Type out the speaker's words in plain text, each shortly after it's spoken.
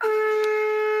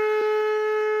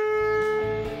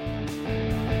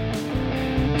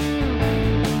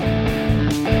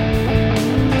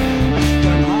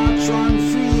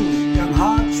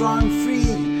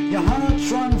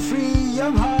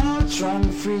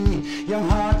free, young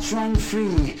hearts run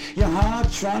free, young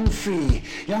hearts run free,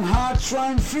 young hearts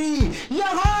run free,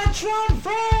 young hearts run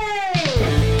free!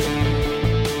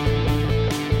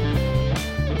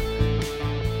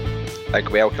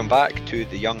 Welcome back to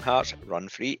the Young Hearts Run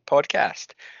Free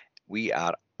podcast. We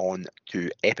are on to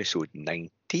episode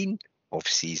 19 of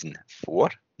season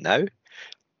 4 now.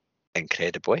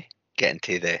 Incredibly, getting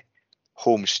to the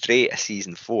home straight of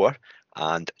season 4,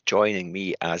 and joining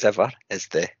me as ever is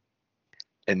the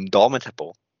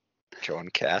indomitable John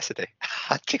Cassidy.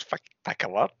 I just pick a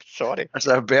word, sorry. That's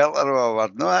a belter of a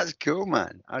word. No, that's cool,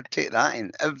 man. I'll take that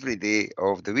in every day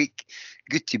of the week.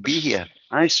 Good to be here.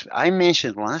 I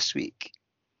mentioned last week,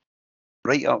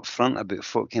 right up front, about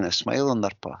folk kind of smile on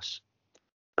their puss.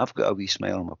 I've got a wee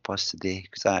smile on my puss today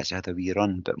because I actually had a wee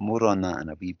run, but more on that in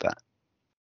a wee bit.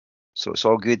 So it's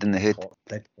all good in the hood.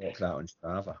 Did walk that on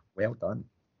Strava. Well done.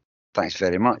 Thanks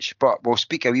very much. But we'll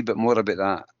speak a wee bit more about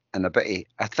that in a bit.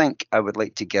 I think I would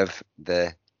like to give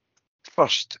the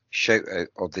first shout out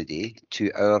of the day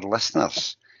to our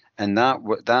listeners. And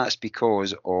that's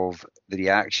because of the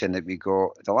reaction that we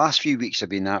got. The last few weeks have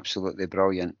been absolutely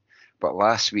brilliant. But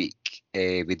last week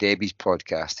with Debbie's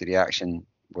podcast, the reaction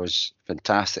was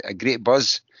fantastic. A great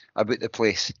buzz about the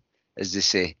place, as they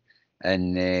say.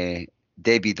 And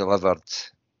Debbie delivered,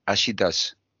 as she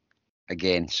does,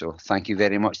 again. So thank you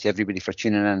very much to everybody for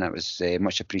tuning in. It was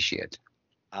much appreciated.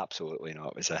 Absolutely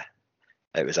no.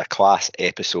 It was a class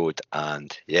episode,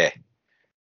 and yeah,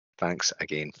 thanks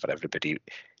again for everybody.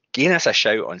 Giving us a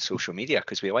shout on social media,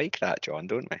 because we like that, John,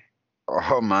 don't we?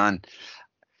 Oh man,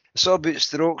 it's all about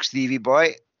Stroke, Stevie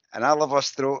boy, and I love a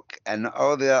stroke and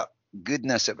all the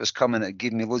goodness that was coming. It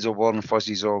gave me loads of warm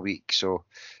fuzzies all week. So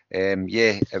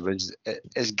yeah,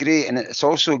 it's great, and it's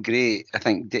also great. I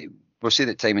think we'll say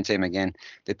that time and time again.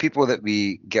 The people that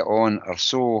we get on are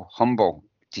so humble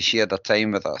to share their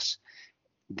time with us.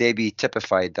 Debbie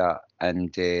typified that,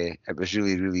 and it was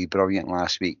really, really brilliant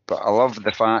last week. But I love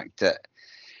the fact that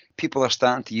people are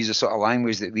starting to use the sort of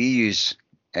language that we use.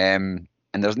 And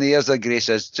there's no airs of grace,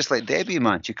 as just like Debbie,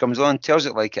 man. She comes on, tells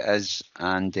it like it is,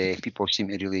 and people seem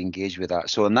to really engage with that.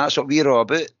 So, and that's what we're all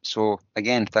about. So,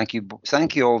 again, thank you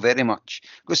all very much.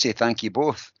 Go say thank you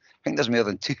both. I think there's more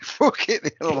than 2 folk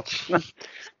out there.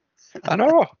 I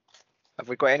know. Have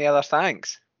we got any other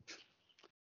thanks?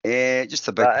 Just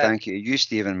a big thank you to you,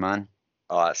 Stephen, man.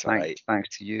 Oh, that's all right.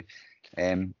 Thanks to you.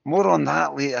 More on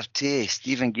that later too.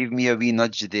 Stephen gave me a wee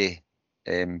nudge today.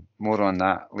 More on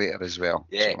that later as well.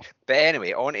 Yeah, so. But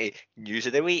anyway, on to News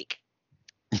of the Week.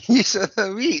 News of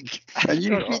the Week? A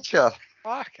new feature?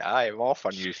 Fuck, I'm all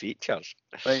for new features.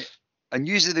 Right, a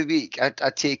News of the Week.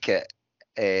 I take it,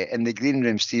 in the green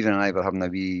room, Stephen and I were having a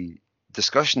wee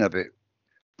discussion about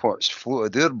what's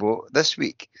floated our boat this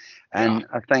week. And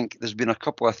I think there's been a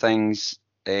couple of things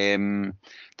that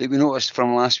we noticed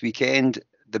from last weekend.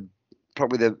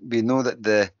 We know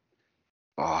that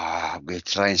we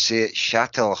try and say it,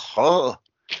 Châtel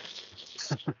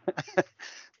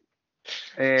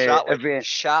event.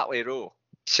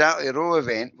 Shatley Row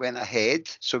event went ahead.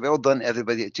 So well done to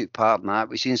everybody that took part in that.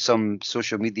 We've seen some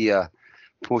social media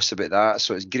posts about that.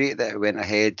 So it's great that it went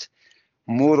ahead.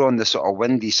 More on the sort of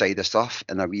windy side of stuff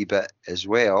in a wee bit as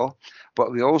well.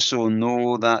 But we also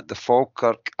know that the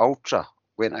Falkirk Ultra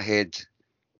went ahead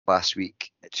last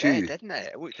week too. It did, didn't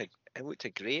it? It looked a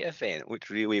great event. It looked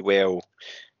really well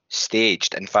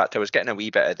staged. In fact, I was getting a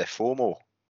wee bit of the FOMO.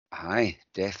 Aye,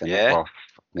 definitely. Yeah. Well,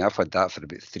 I mean, I've had that for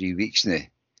about 3 weeks now.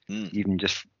 Even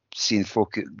just seeing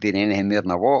folk doing anything more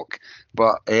than a walk.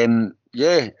 But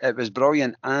yeah, it was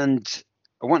brilliant. And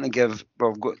I want to give,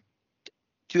 we've got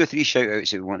 2 or 3 shout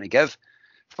outs that we want to give.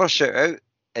 First shout out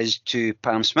is to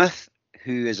Pam Smith,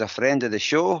 who is a friend of the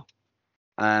show,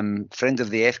 friend of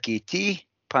the FKT.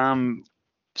 Pam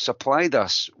supplied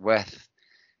us with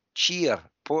cheer,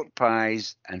 pork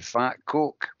pies and fat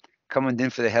coke coming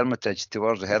in for the Hermitage,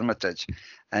 towards the Hermitage.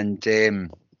 And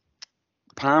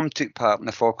Pam took part in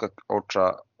the Falkirk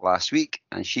Ultra last week,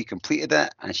 and she completed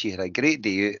it, and she had a great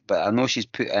day out, but I know she's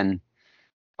put in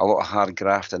a lot of hard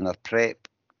graft in her prep.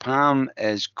 Pam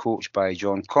is coached by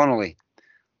John Connolly,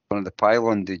 one of the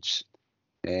pylon dudes,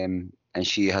 and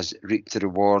she has reaped the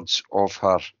rewards of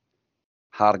her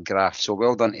hard graft. So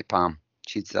well done to Pam.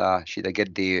 She'd a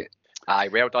good day out. Aye,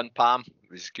 well done, Pam. It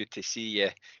was good to see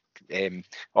you.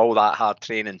 All that hard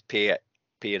training pay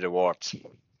rewards.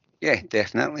 Yeah,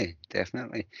 definitely.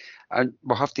 And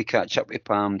we'll have to catch up with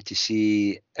Pam to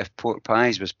see if pork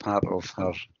pies was part of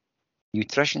her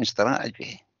nutrition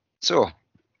strategy. So,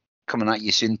 coming at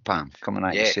you soon, Pam. Coming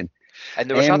at you soon. And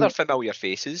there was other familiar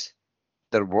faces.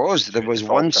 There was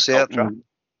one certain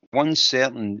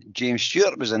James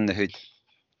Stewart was in the hood.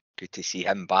 Good to see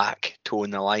him back,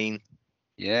 toeing the line.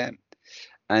 Yeah.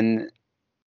 And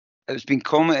it's been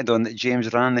commented on that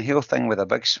James ran the whole thing with a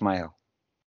big smile.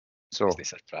 So doesn't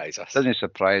surprise us. Doesn't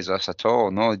surprise us at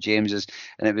all. No, James is,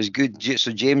 and it was good.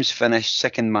 So James finished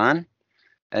second man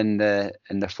in the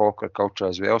Falkirk Ultra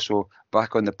as well. So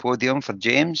back on the podium for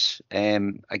James. A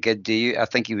good day. I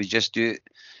think he was just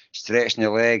stretching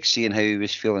the legs, seeing how he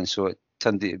was feeling. So it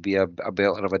turned out to be a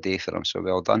belter of a day for him. So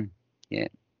well done. Yeah.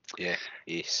 Yeah.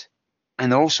 Yes.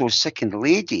 And also second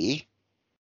lady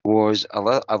was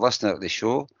a listener at the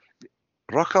show,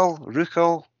 Rutchell. Right.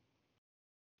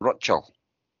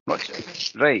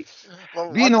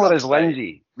 Well, we know her as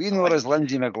Lindsay. We know her as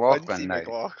Lindsay McLaughlin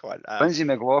now. Lindsay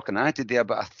McLaughlin. I had to do a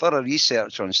bit of thorough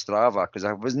research on Strava because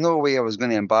there was no way I was going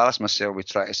to embarrass myself with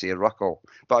trying to say Ruckle,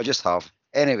 but I just have.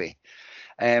 Anyway,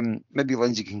 maybe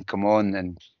Lindsay can come on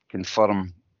and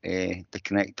confirm the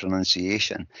correct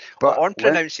pronunciation. But on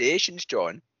pronunciations,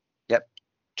 John. Yep.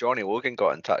 Johnny Logan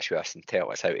got in touch with us and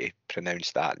tell us how to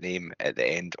pronounce that name at the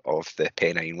end of the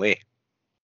Pennine Way.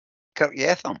 Kirk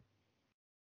Yetham.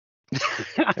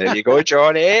 There you go,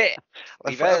 Johnny.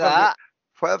 Whatever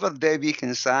Debbie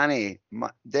can say,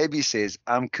 Debbie says,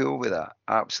 I'm cool with that.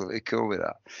 Absolutely cool with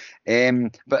that.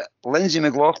 But Lindsay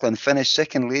McLaughlin finished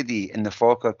second lady in the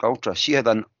Falkirk Ultra. She had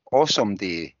an awesome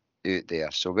day out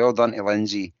there. So well done to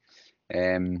Lindsay.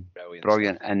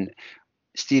 Brilliant. And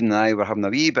Stephen and I were having a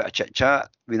wee bit of chit chat.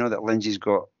 We know that Lindsay's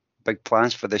got big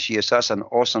plans for this year. So that's an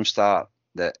awesome start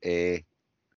that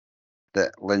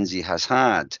Lindsay has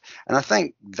had. And I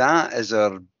think that is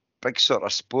our big sort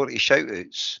of sporty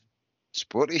shout-outs,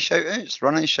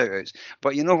 running shout-outs.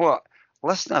 But you know what,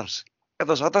 listeners, if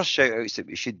there's other shout-outs that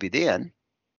we should be doing,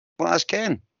 let us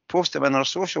ken. Post them in our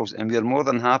socials, and we're more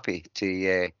than happy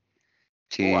to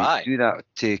do that,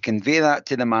 to convey that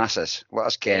to the masses. Let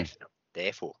us ken.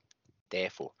 Defo.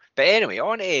 But anyway,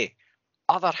 on to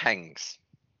other things.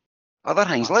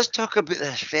 Let's talk about the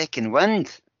feckin'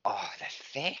 wind. Oh,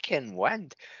 the feckin'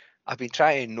 wind. I've been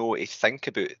trying not to think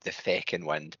about the feckin'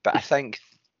 wind, but I think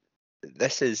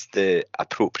this is the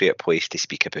appropriate place to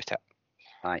speak about it.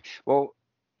 Aye. Well,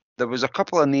 there was a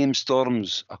couple of named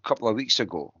storms a couple of weeks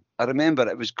ago. I remember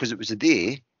it was because it was the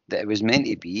day that it was meant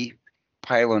to be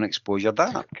pylon exposure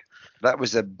dark. That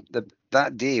was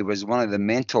that day was one of the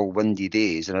mental windy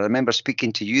days. And I remember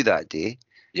speaking to you that day.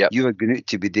 Yep. You were going out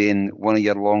to be doing one of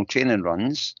your long training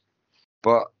runs,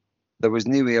 but there was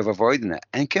no way of avoiding it.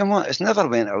 And come on, it's never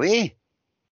went away.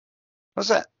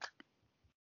 Was it?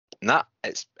 Nah,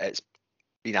 it's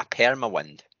been a perma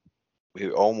wind.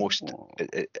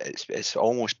 It's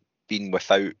almost been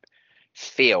without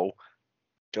fail,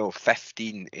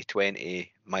 15 to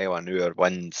 20 mile an hour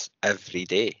winds every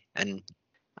day. And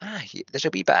there's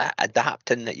a wee bit of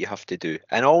adapting that you have to do.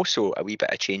 And also a wee bit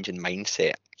of change in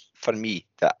mindset for me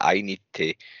that I need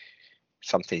to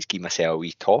sometimes give myself a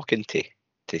wee talking to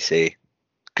say,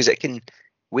 because it can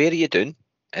wear you down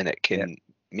and it can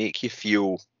make you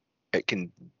feel, it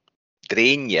can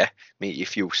drain you, make you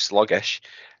feel sluggish,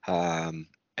 and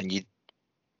you,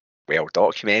 well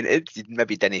documented, you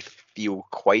maybe didn't feel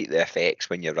quite the effects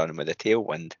when you're running with a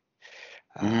tailwind,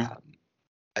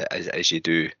 as you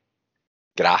do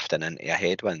grafting into a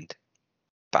headwind.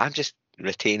 But I'm just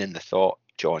retaining the thought,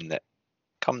 John, that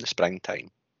come the springtime,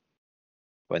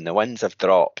 when the winds have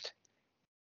dropped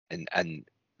and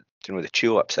you know the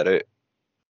tulips are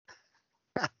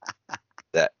out,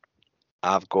 that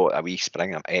I've got a wee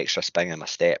extra spring in my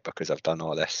step because I've done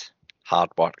all this hard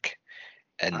work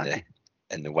in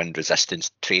the wind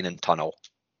resistance training tunnel.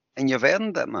 And you've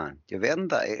earned it, man. You've earned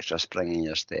that extra spring in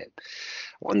your step. I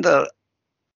wonder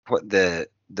what the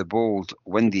bold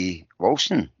Windy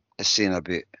Wilson is saying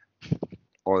about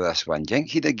all this wind. Do you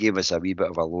think he'd have gave us a wee bit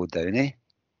of a low down, eh?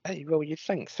 Well, you'd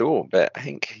think so, but I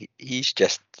think he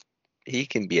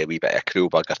can be a wee bit of a cruel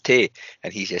bugger too,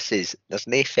 and he just says there's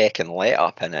no feckin' let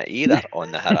up in it either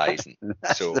on the horizon.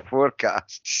 That's so the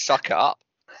forecast. Suck it up.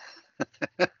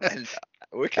 And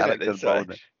looking at the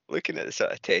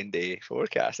sort of 10-day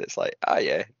forecast, it's like,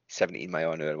 17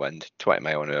 mile an hour wind, 20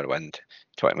 mile an hour wind,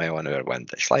 20 mile an hour wind.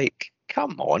 It's like,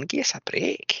 come on, give us a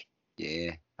break.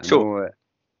 Yeah, I know. So,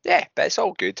 yeah, but it's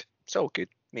all good. It's all good.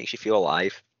 Makes you feel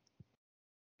alive.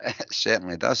 It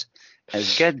certainly does.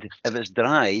 It's good. If it's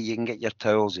dry, you can get your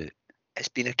towels out. It's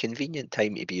been a convenient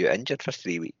time to be out injured for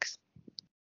 3 weeks.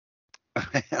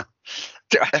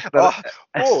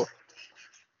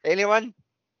 Anyone?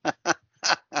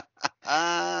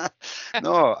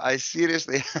 No, I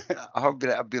seriously, I've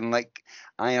been like,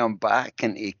 I am back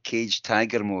into cage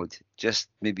tiger mode, just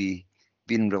maybe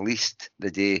being released the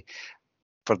day.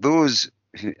 For those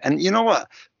And you know what?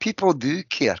 People do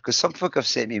care, because some folk have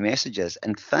sent me messages,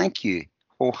 and thank you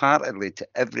wholeheartedly to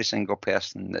every single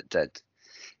person that did.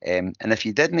 And if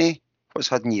you didn't, what's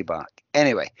holding you back?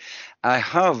 Anyway, I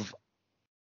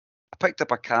picked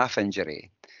up a calf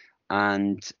injury,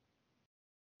 and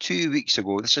 2 weeks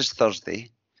ago, this is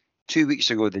Thursday, 2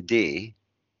 weeks ago the day,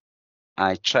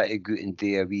 I tried to go and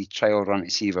do a wee trial run to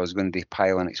see if I was going to do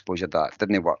pylon exposure. That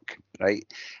didn't work, right?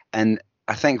 And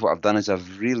I think what I've done is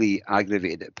I've really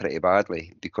aggravated it pretty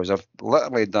badly, because I've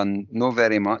literally done no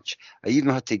very much. I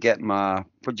even had to get my,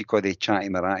 what do you call the chatty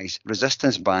maratis,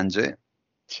 resistance bands out.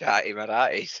 Chatty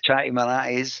maratis. Chatty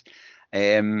maratis.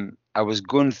 I was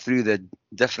going through the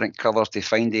different colours to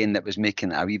find one that was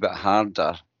making it a wee bit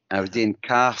harder. I was doing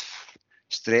calf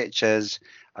stretches.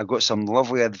 I got some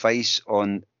lovely advice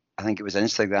on, I think it was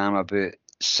Instagram,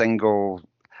 about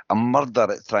a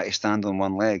murder at trying to stand on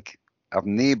one leg. I've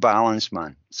no balance,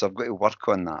 man. So I've got to work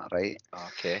on that, right?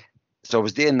 Okay. So I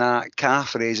was doing that,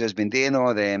 calf raises, been doing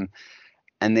all them.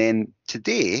 And then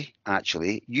today,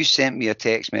 actually, you sent me a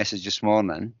text message this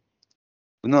morning.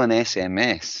 Well, not an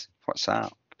SMS,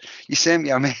 WhatsApp. You sent me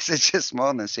a message this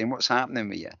morning saying, what's happening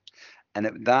with you?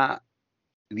 And that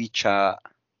wee chat,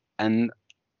 and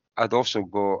I'd also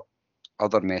got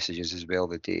other messages as well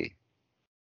today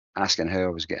asking how I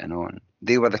was getting on.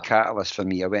 They were the catalyst for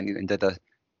me. I went out and did I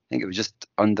think it was just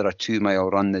under a 2 mile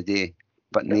run the day,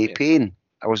 but no pain.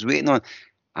 I was waiting on,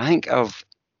 I think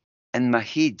in my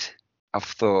head, I've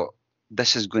thought,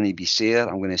 this is going to be sore,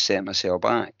 I'm going to set myself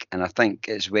back. And I think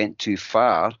it's went too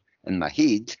far in my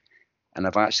head, and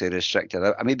I've actually restricted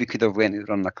it. I maybe could have went out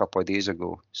run a couple of days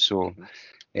ago. So,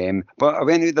 but I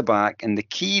went out the back, and the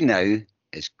key now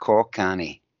is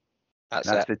cockany.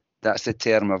 That's the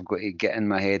term I've got to get in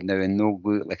my head now, and no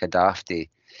go out like a dafty.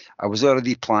 I was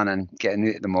already planning getting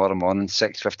out tomorrow morning,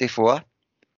 6:54.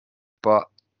 But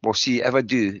we'll see. If I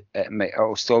do,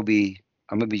 it'll still be,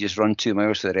 I'll maybe just run 2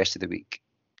 miles for the rest of the week.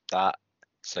 That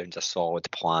sounds a solid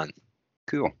plan.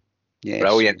 Cool. Yeah.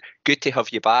 Brilliant. Good to have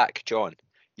you back, John.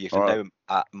 You've now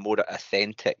a more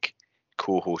authentic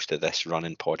co-host of this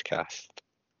running podcast.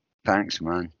 Thanks,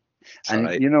 man.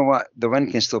 And you know what? The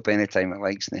wind can stop any time it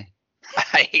likes me.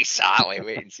 Exactly.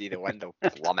 Wait and see the wind will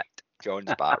plummet.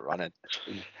 John's back running.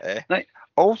 Right.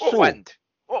 Also, what wind?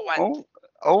 What wind?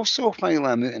 Also, while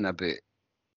I'm out and about,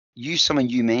 someone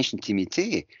you mentioned to me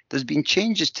today, there's been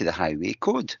changes to the highway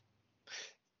code.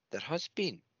 There has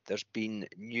been. There's been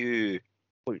new,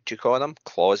 what do you call them?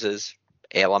 Clauses,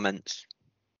 elements,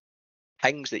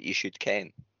 things that you should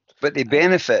ken. But they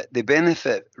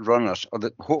benefit runners, or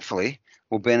hopefully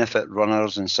will benefit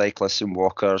runners and cyclists and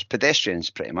walkers,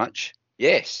 pedestrians pretty much.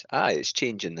 Yes, it's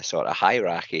changing the sort of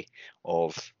hierarchy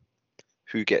of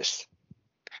who gets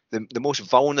the most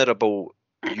vulnerable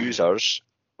users,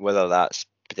 whether that's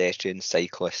pedestrians,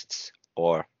 cyclists,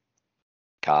 or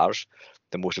cars.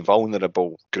 The most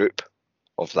vulnerable group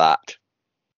of that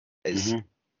is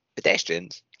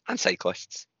pedestrians and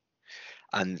cyclists,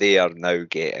 and they are now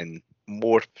getting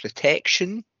more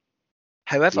protection.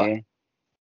 However,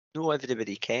 not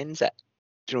everybody kens it.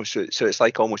 So it's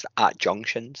like almost at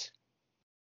junctions.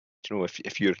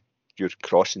 If you're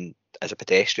crossing as a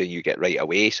pedestrian, you get right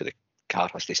away, so the car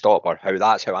has to stop, or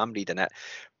that's how I'm reading it.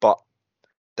 But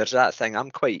there's that thing. I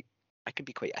can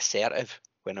be quite assertive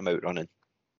when I'm out running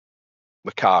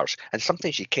with cars, and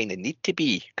sometimes you kind of need to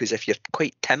be, because if you're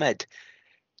quite timid,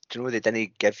 they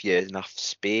didn't give you enough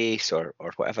space or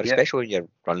whatever, especially when you're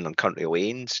running on country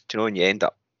lanes, and you end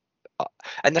up,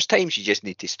 and there's times you just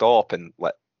need to stop and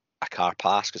let a car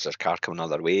pass because there's a car coming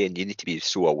another way, and you need to be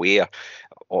so aware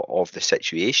of the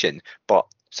situation. But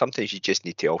sometimes you just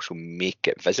need to also make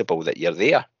it visible that you're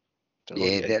there.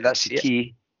 That's the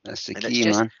key. That's the key,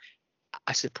 man.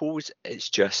 I suppose it's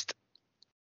just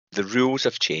the rules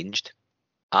have changed.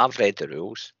 I've read the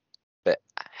rules, but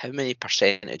how many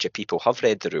percentage of people have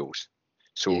read the rules?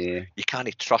 So you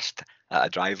can't trust that a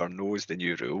driver knows the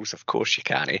new rules. Of course you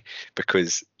can't,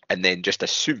 and then just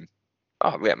assume,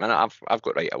 oh wait a minute, I've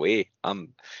got right away.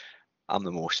 I'm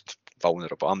the most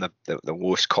vulnerable. I'm the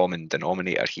lowest common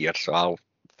denominator here, so I'll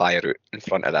fire out in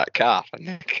front of that car, and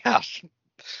the car.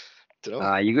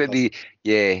 You got to be,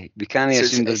 we can't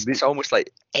assume. It's almost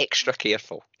like extra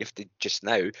careful. You have to just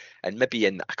now, and maybe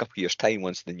in a couple of years' time,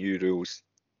 once the new rules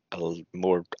are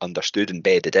more understood and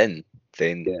bedded in,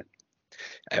 then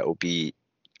it'll take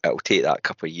that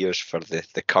couple of years for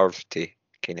the curve to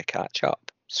kind of catch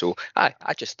up. So I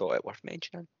just thought it worth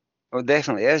mentioning. Oh,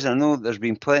 definitely is. I know there's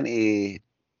been plenty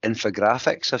of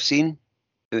infographics I've seen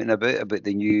out and about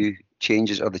the new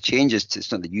changes, or the changes to,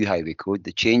 it's not the new highway code,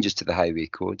 the changes to the highway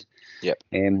code. Yep.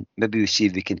 Maybe we see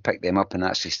if we can pick them up and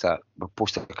actually we'll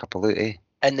post a couple out, eh?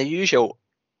 And the usual,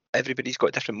 everybody's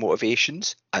got different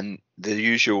motivations, and the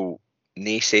usual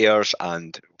naysayers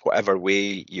and whatever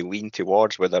way you lean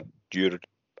towards, whether you're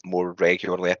more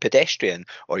regularly a pedestrian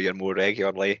or you're more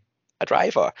regularly a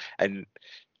driver. And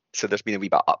so there's been a wee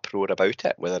bit of uproar about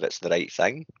it, whether it's the right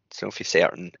thing, so for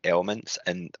certain elements,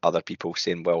 and other people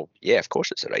saying, well, yeah, of course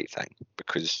it's the right thing,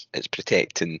 because it's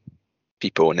protecting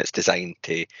people and it's designed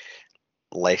to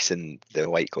lessen the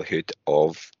likelihood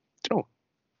of,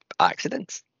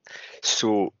 accidents.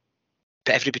 So,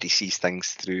 but everybody sees things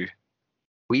through a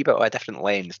wee bit of a different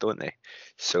lens, don't they?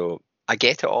 So I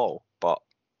get it all, but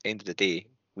end of the day,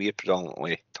 we're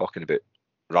predominantly talking about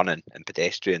running and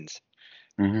pedestrians.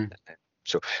 Mm-hmm.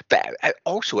 So, but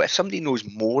also, if somebody knows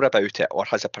more about it or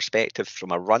has a perspective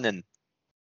from a running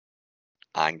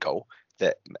angle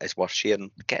that is worth sharing,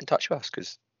 get in touch with us,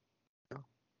 because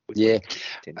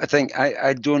I think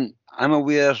I'm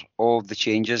aware of the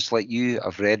changes like you.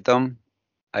 I've read them.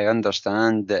 I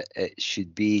understand that it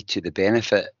should be to the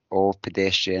benefit of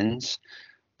pedestrians,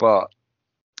 but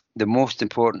the most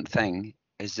important thing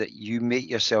is that you make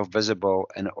yourself visible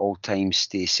and at all times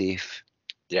stay safe.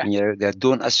 Yeah. When you're out there,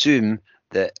 don't assume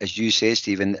that, as you say,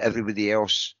 Stephen, everybody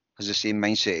else has the same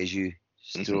mindset as you.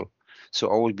 So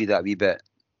always be that wee bit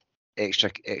extra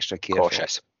careful.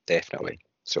 Cautious, definitely.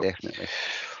 Definitely.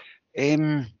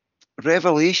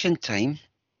 Revelation time.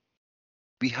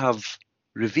 We have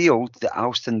revealed the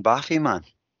Alston Baffy man.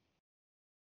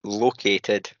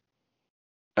 Located.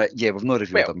 We've not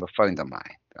revealed him. We've found him.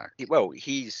 Well,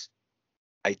 he's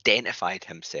identified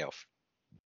himself.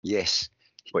 Yes.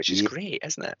 Which is great,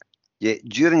 isn't it? Yeah.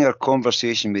 During our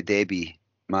conversation with Debbie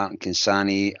Martin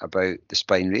Kinsani about the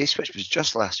Spine Race, which was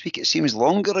just last week, it seems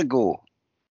longer ago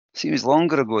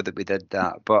that we did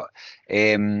that. But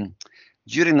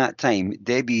during that time,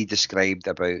 Debbie described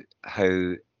about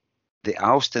how the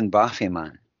Alston Baffy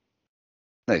man.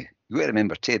 Now, you got to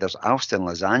remember, too, there's Alston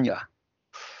lasagna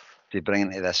to bring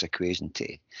into this equation,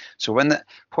 too. So what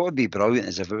would be brilliant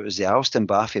is if it was the Alston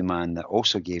Baffy man that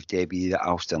also gave Debbie the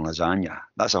Alston lasagna.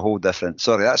 That's a whole different,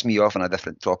 sorry, that's me off on a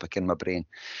different topic in my brain.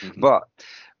 Mm-hmm. But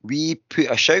we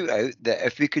put a shout out that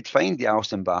if we could find the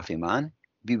Alston Baffy man,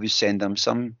 we would send him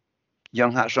some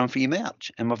Young Hearts Run Free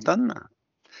merch, and we've done that.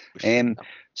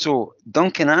 So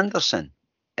Duncan Anderson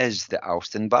is the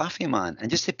Alston Baffy man. And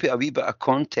just to put a wee bit of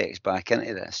context back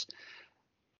into this,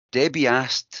 Debbie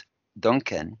asked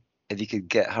Duncan if he could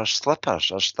get her slippers,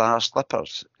 her star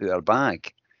slippers, out her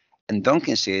bag. And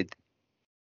Duncan said,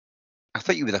 I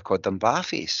thought you would have called them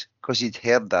Baffies, because he'd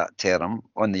heard that term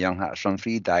on the Young Hearts Run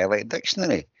Free dialect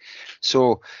dictionary.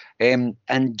 So, and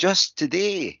just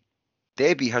today,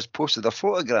 Debbie has posted a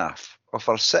photograph of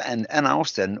her sitting in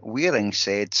Alston wearing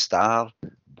said star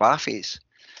Baffies.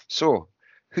 So,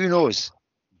 who knows?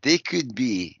 They could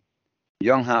be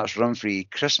Young Hearts Run Free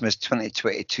Christmas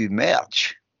 2022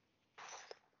 merch.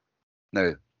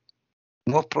 Now,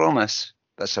 no promise.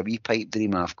 That's a wee pipe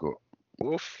dream I've got.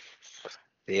 Oof.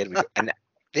 There we go. And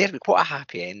what a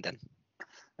happy ending.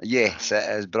 Yes, it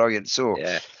is brilliant. So,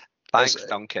 yeah. Thanks,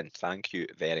 Duncan. Thank you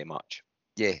very much.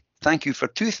 Yeah. Thank you for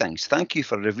two things. Thank you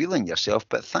for revealing yourself,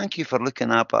 but thank you for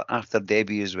looking after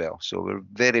Debbie as well. So we're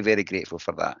very, very grateful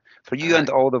for that. For you and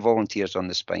all the volunteers on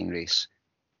the Spine Race.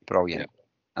 Brilliant.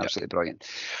 Yeah. Absolutely brilliant.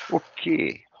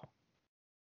 Okay.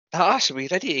 So we're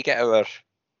ready to get our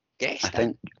guest.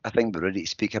 I think we're ready to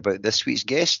speak about this week's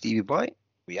guest, Stevie Boy.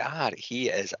 We are. He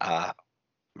is a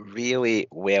really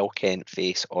well-kent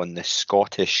face on the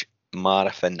Scottish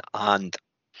marathon and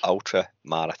ultra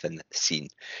marathon scene.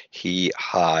 He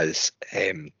has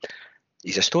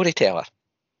he's a storyteller,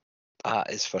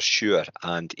 that is for sure,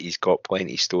 and he's got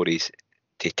plenty of stories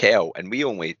to tell, and we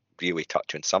only really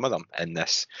touch on some of them in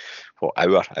this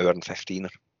hour and 15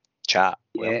 chat.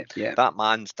 Yeah. That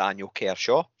man's Daniel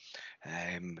Kershaw.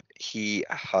 He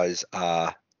has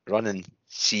a running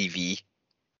CV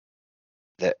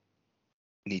that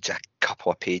needs a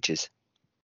couple of pages.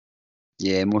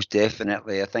 Yeah, most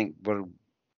definitely. I think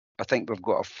we've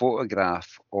got a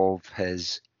photograph of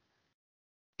his.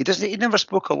 He never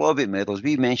spoke a lot about medals.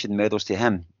 We mentioned medals to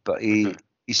him, but he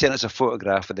sent us a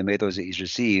photograph of the medals that he's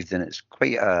received, and it's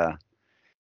quite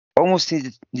almost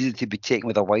needed to be taken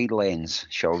with a wide lens,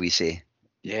 shall we say.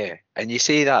 Yeah, and you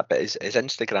say that, but his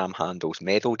Instagram handle's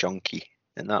Medal Junkie,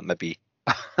 and that maybe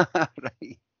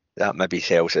right. That maybe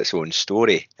tells its own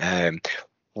story.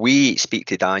 We speak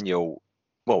to Daniel.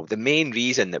 Well, the main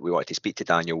reason that we wanted to speak to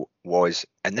Daniel was,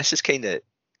 and this is kind of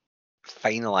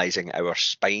finalising our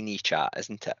spiny chat,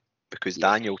 isn't it? because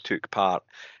Daniel took part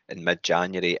in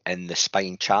mid-January in the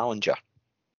Spine Challenger,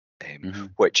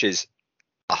 which is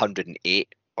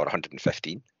 108 or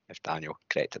 115, if Daniel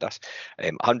corrected us,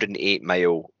 108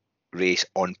 mile race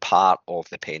on part of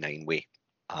the Pennine Way.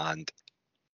 And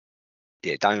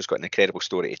yeah, Daniel's got an incredible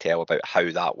story to tell about how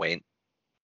that went.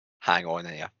 Hang on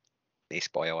there, no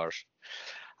spoilers.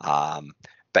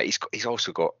 But he's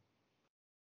also got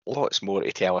lots more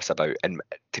to tell us about. And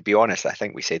to be honest, I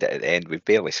think we said it at the end, we've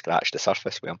barely scratched the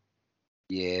surface with him.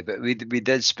 Yeah, but we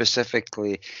did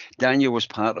specifically. Daniel was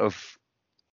part of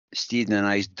Stephen and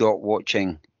I's dot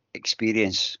watching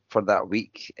experience for that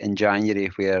week in January,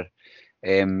 where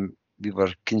we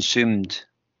were consumed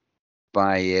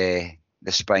by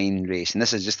the Spine race, and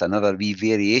this is just another wee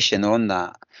variation on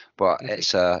that. But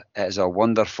it's a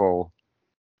wonderful,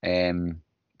 very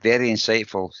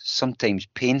insightful, sometimes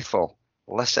painful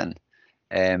listen.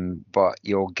 But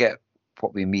you'll get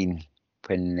what we mean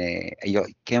when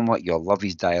you'll love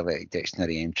his dialect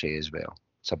dictionary entry as well.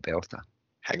 It's a belter.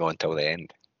 Hang on till the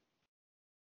end.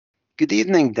 Good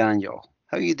evening, Daniel.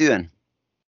 How are you doing?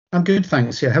 I'm good,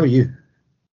 thanks. Yeah, how are you?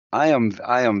 I am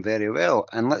very well.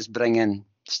 And let's bring in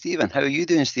Stephen. How are you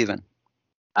doing, Stephen?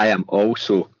 I am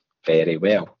also very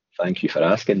well. Thank you for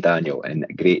asking, Daniel, and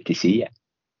great to see you.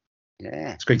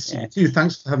 Yeah. It's great to see you too.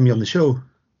 Thanks for having me on the show.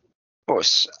 Oh,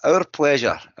 it's our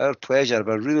pleasure. Our pleasure.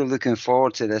 We're really looking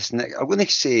forward to this. I'm going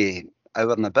to say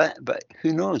hour and a bit, but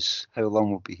who knows how long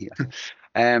we'll be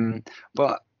here.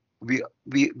 But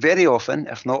we very often,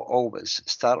 if not always,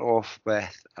 start off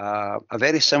with a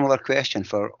very similar question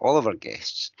for all of our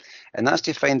guests. And that's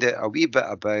to find out a wee bit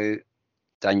about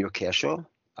Daniel Kershaw,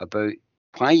 about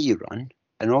why you run,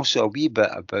 and also a wee bit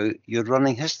about your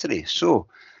running history. So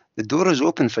the door is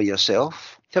open for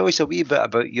yourself. Tell us a wee bit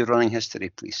about your running history,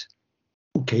 please.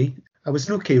 Okay. I was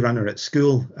an okay runner at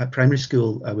school. At primary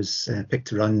school, I was picked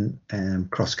to run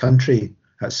cross country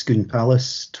at Scone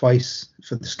Palace twice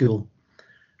for the school.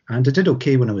 And I did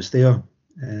okay when I was there.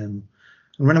 And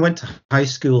when I went to high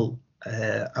school,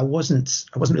 I wasn't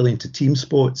really into team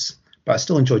sports, but I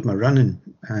still enjoyed my running.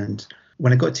 And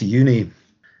when I got to uni,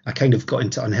 I kind of got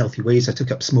into unhealthy ways. I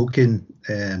took up smoking,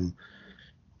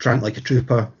 drank like a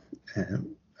trooper,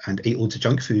 and ate loads of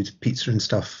junk food, pizza and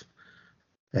stuff,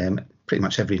 pretty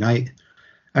much every night.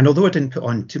 And although I didn't put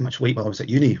on too much weight while I was at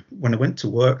uni, when I went to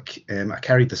work, I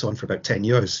carried this on for about 10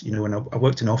 years. You know, when I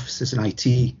worked in offices in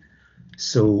IT,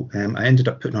 so I ended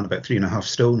up putting on about 3.5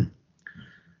 stone.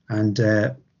 And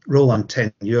roll on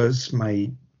 10 years, my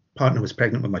partner was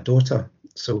pregnant with my daughter.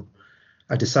 So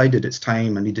I decided it's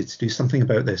time. I needed to do something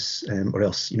about this, or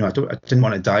else, you know, I didn't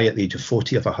want to die at the age of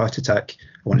 40 of a heart attack.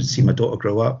 I wanted to see my daughter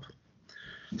grow up.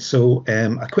 So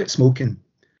I quit smoking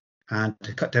and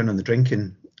cut down on the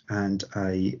drinking. And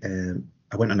I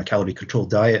went on a calorie controlled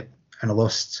diet, and I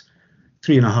lost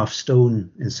 3.5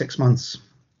 stone in 6 months.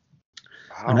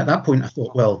 Wow. And at that point I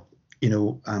thought, well, you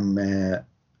know,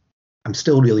 I'm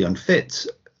still really unfit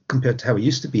compared to how I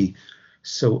used to be.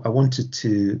 So I wanted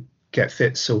to get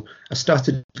fit. So I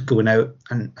started going out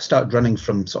and I started running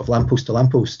from sort of lamppost to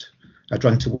lamppost. I'd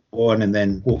run to one and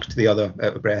then walk to the other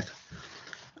out of breath.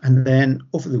 And then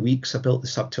over the weeks, I built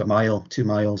this up to 1 mile, 2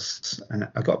 miles, and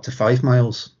I got up to 5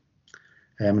 miles.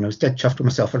 And I was dead chuffed with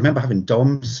myself. I remember having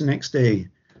DOMS the next day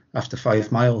after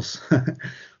 5 miles.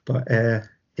 But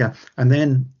yeah, and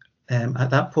then at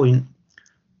that point,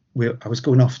 I was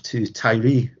going off to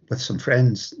Tiree with some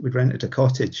friends. We'd rented a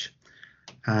cottage,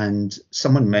 and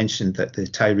someone mentioned that the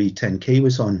Tiree 10K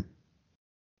was on.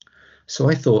 So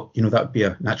I thought, you know, that would be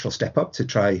a natural step up to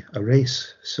try a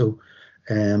race. So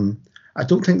I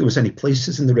don't think there was any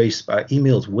places in the race, but I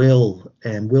emailed Will.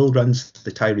 Will runs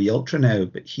the Tiree Ultra now,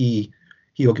 but he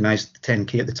organised the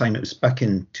 10K at the time. It was back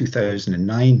in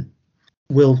 2009.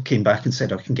 Will came back and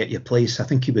said, I can get you a place. I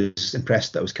think he was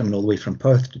impressed that I was coming all the way from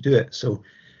Perth to do it. So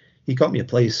he got me a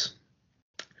place.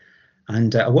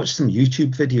 And I watched some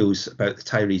YouTube videos about the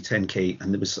Tiree 10K,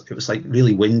 and it was like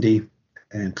really windy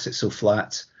because it's so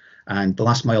flat. And the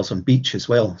last mile's on beach as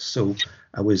well. So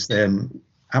I was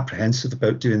apprehensive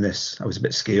about doing this. I was a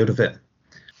bit scared of it.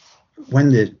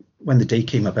 When the day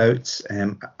came about,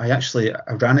 I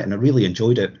ran it and I really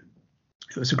enjoyed it.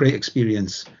 It was a great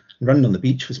experience. And running on the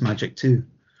beach was magic too.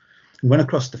 And when I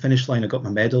crossed the finish line, I got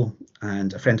my medal,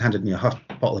 and a friend handed me a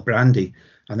bottle of brandy,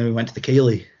 and then we went to the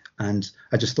Cayley. And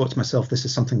I just thought to myself, this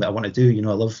is something that I want to do. You know,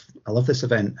 I love this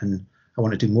event, and I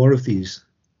want to do more of these.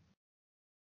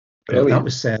 That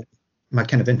was my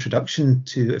kind of introduction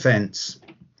to events.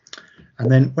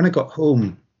 And then when I got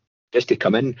home, just to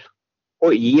come in,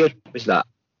 what year was that?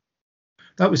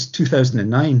 That was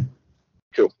 2009.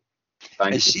 Cool.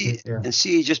 Thank you. And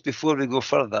see, just before we go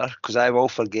further, because I will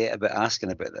forget about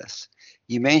asking about this,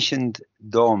 you mentioned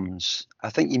DOMS. I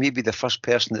think you may be the first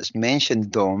person that's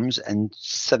mentioned DOMS in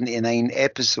 79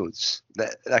 episodes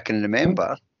that I can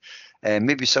remember.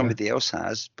 Maybe somebody else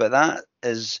has, but that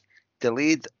is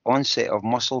delayed onset of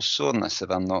muscle soreness. If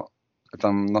I'm not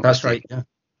That's mistaken. right.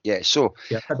 Yeah. So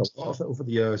I've had a lot of it over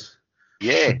the years.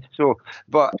 Yeah. So,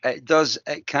 but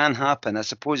it can happen. I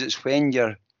suppose it's when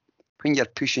you're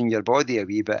pushing your body a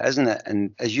wee bit, isn't it?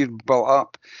 And as you've built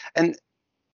up in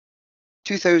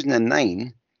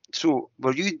 2009. So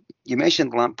were you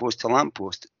mentioned lamppost to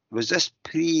lamppost? Was this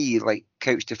pre like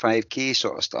Couch to 5K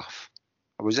sort of stuff,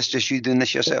 or was this just you doing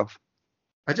this yourself?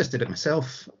 I just did it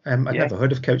myself. I'd never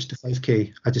heard of Couch to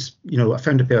 5K. I just, I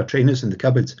found a pair of trainers in the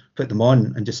cupboard, put them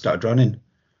on, and just started running.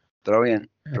 Brilliant.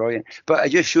 But it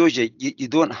just shows you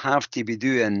don't have to be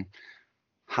doing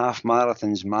half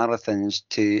marathons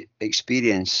to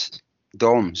experience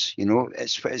DOMS.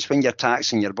 It's when you're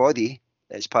taxing your body.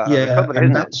 It's part of recovery,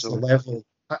 isn't it? So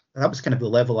that was kind of the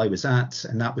level I was at,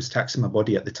 and that was taxing my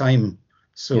body at the time.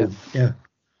 So yeah.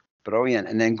 Brilliant.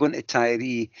 And then going to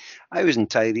Tiree. I was in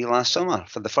Tiree last summer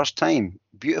for the first time.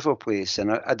 Beautiful place.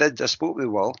 And I spoke with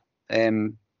Will.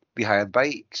 We hired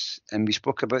bikes and we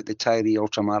spoke about the Tiree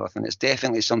Ultramarathon. It's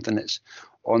definitely something that's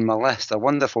on my list. A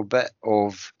wonderful bit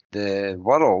of the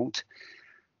world.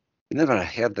 I never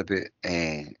heard about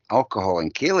alcohol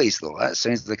and Kayleys though. That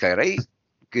sounds like a right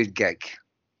good gig.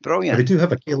 Brilliant. They do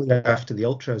have a Kaylee after the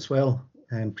Ultra as well.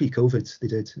 Pre-COVID they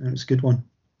did. And it was a good one.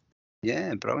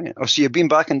 Yeah, brilliant. Oh, so you've been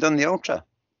back and done the Ultra?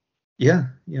 Yeah.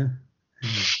 And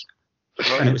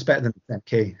it was better than the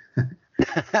 10K.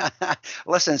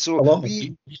 Listen, so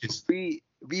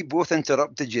we both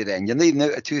interrupted you then. You're not even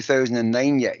out of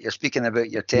 2009 yet. You're speaking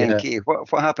about your 10K. Yeah. What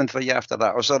happened for you after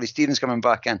that? Oh, sorry, Stephen's coming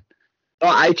back in. No,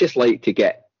 I just like to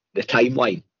get the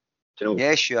timeline.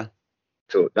 Yeah, sure.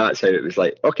 So that's how it was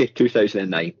like, okay,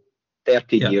 2009,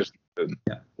 13 years. Boom.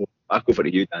 Yeah. I'll go for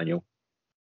you, Daniel.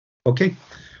 Okay.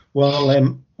 Well,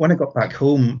 when I got back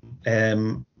home,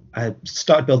 I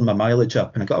started building my mileage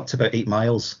up and I got up to about 8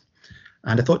 miles.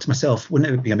 And I thought to myself,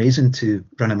 wouldn't it be amazing to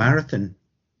run a marathon?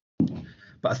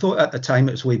 But I thought at the time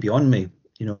it was way beyond me,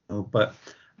 but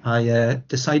I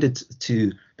decided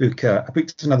to book, I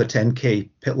booked another 10K,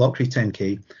 Pitlochry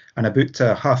 10K, and I booked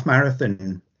a half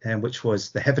marathon, which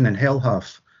was the Heaven and Hell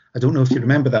half. I don't know if you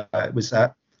remember that. It was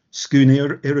at Scone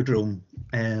Aerodrome,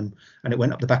 and it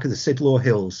went up the back of the Sidlaw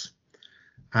Hills.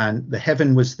 And the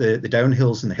Heaven was the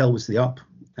downhills and the Hell was the up.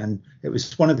 And it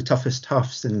was one of the toughest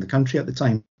halves in the country at the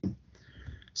time.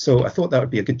 So I thought that would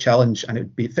be a good challenge and it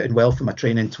would be fitting well for my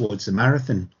training towards the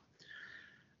marathon.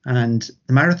 And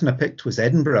the marathon I picked was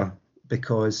Edinburgh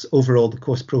because overall the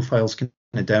course profile's kind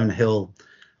of downhill.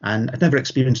 And I'd never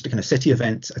experienced a kind of city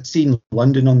event. I'd seen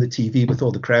London on the TV with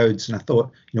all the crowds. And I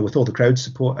thought, with all the crowd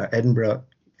support at Edinburgh,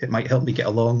 it might help me get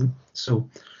along. So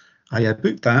I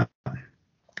booked that.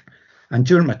 And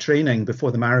during my training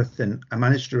before the marathon, I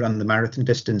managed to run the marathon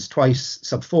distance twice,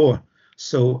 sub 4.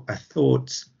 So I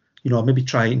thought, I'll maybe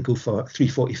try and go for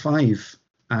 3:45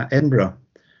 at Edinburgh.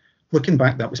 Looking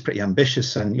back, that was pretty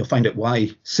ambitious, and you'll find out why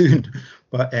soon.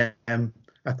 But I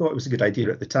thought it was a good idea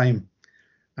at the time.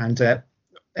 And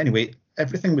anyway,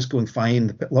 everything was going fine.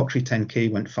 The Pitlochry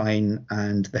 10K went fine,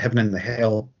 and the Heaven and the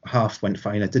Hell half went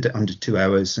fine. I did it under 2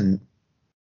 hours, and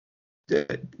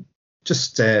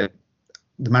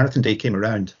the marathon day came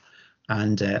around,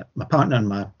 and my partner and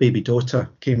my baby daughter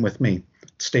came with me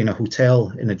to stay in a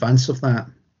hotel in advance of that.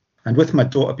 And with my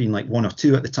daughter being like 1 or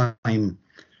 2 at the time,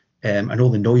 and all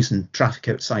the noise and traffic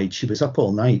outside, she was up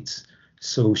all night.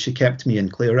 So she kept me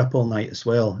and Claire up all night as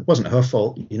well. It wasn't her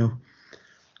fault,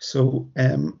 So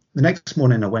the next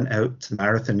morning I went out to the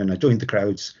marathon and I joined the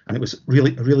crowds, and it was a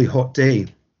really hot day,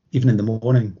 even in the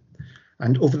morning.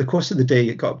 And over the course of the day,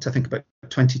 it got up to, I think, about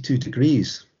 22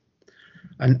 degrees.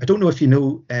 And I don't know if you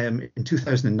know, in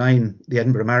 2009, the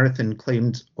Edinburgh Marathon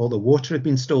claimed all the water had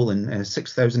been stolen.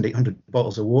 6,800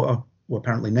 bottles of water were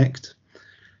apparently nicked.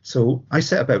 So I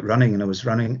set about running, and I was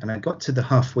running, and I got to the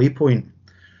halfway point,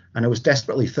 and I was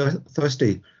desperately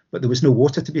thirsty, but there was no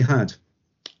water to be had.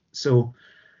 So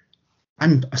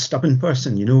I'm a stubborn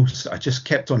person, so I just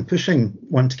kept on pushing,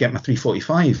 wanting to get my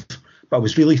 3:45, but I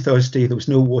was really thirsty. There was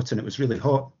no water, and it was really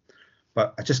hot.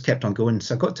 But I just kept on going.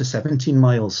 So I got to 17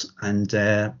 miles and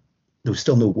there was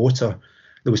still no water.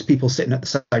 There was people sitting at the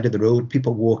side of the road,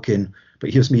 people walking, but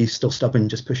here's me still stubborn,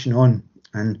 just pushing on.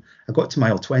 And I got to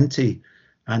mile 20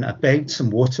 and I begged some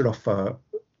water off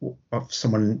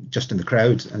someone just in the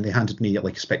crowd, and they handed me,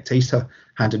 like a spectator,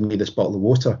 handed me this bottle of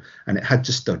water, and it had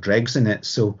just their dregs in it.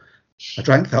 So I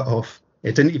drank that off,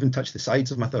 It didn't even touch the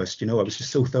sides of my thirst. I was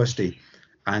just so thirsty.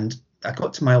 And I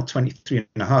got to mile 23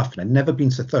 and a half, and I'd never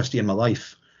been so thirsty in my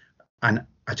life. And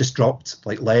I just dropped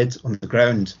like lead on the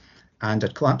ground, and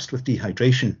I'd collapsed with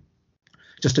dehydration,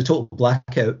 just a total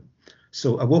blackout.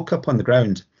 So I woke up on the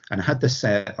ground, and I had this,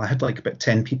 I had like about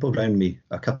 10 people around me,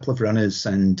 a couple of runners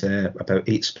and about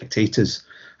 8 spectators.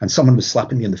 And someone was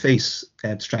slapping me in the face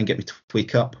to try and get me to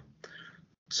wake up.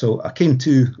 So I came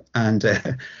to, and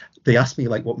they asked me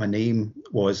like what my name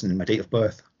was and my date of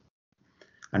birth.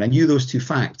 And I knew those 2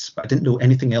 facts, but I didn't know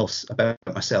anything else about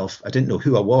myself. I didn't know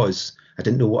who I was. I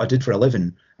didn't know what I did for a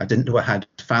living. I didn't know I had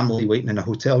family waiting in a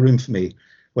hotel room for me.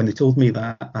 When they told me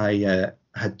that I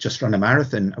had just run a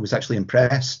marathon, I was actually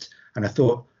impressed. And I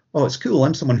thought, oh, it's cool.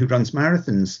 I'm someone who runs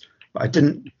marathons. But I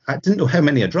didn't know how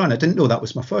many I'd run. I didn't know that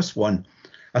was my first one.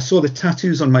 I saw the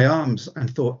tattoos on my arms and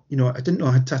thought, I didn't know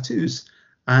I had tattoos.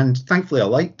 And thankfully I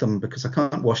liked them because I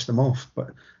can't wash them off. But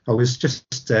I was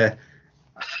just, it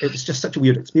was just such a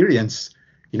weird experience,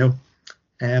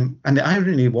 And the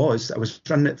irony was I was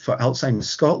running it for Alzheimer's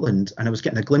Scotland, and I was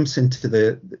getting a glimpse into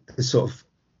the sort of,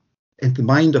 into the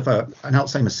mind of an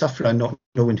Alzheimer's sufferer, not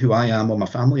knowing who I am or my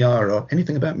family are or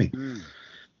anything about me. Mm.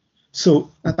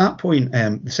 So at that point,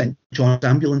 the St. John's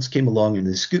ambulance came along, and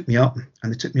they scooped me up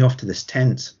and they took me off to this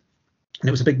tent. And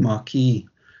it was a big marquee,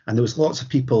 and there was lots of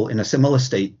people in a similar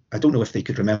state. I don't know if they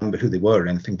could remember who they were or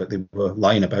anything, but they were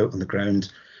lying about on the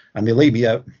ground, and they laid me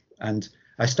out, and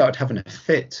I started having a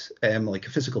fit, like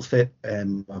a physical fit.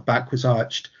 My back was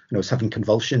arched, and I was having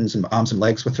convulsions, and my arms and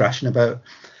legs were thrashing about.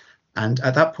 And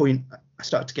at that point, I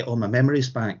started to get all my memories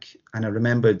back, and I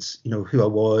remembered, who I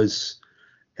was,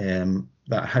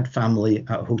 that I had family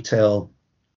at a hotel,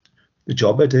 the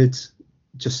job I did,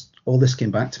 just all this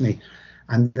came back to me.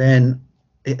 And then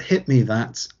it hit me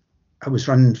that I was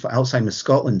running for Alzheimer's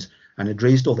Scotland, and I'd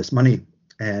raised all this money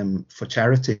for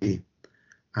charity,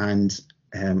 and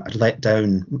I'd let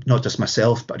down not just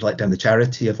myself, but I'd let down the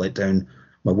charity. I'd let down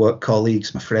my work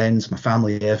colleagues, my friends, my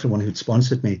family, everyone who'd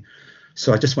sponsored me.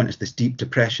 So I just went into this deep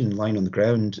depression, lying on the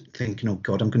ground, thinking, oh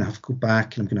God, I'm going to have to go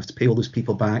back, and I'm going to have to pay all those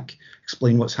people back,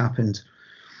 explain what's happened.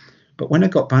 But when I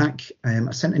got back, I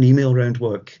sent an email around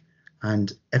work,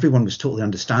 and everyone was totally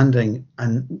understanding.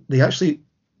 And they actually,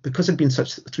 because I'd been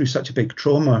through such a big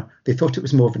trauma, they thought it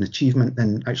was more of an achievement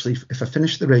than actually if I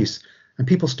finished the race. And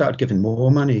people started giving more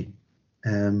money.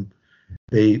 I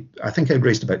think I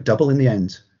raised about double in the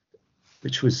end,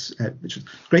 which was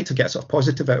great to get sort of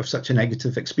positive out of such a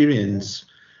negative experience.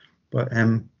 But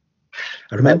I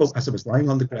remember as I was lying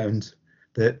on the ground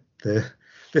that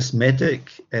this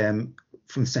medic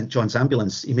from St. John's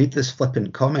ambulance, he made this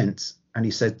flippant comment, and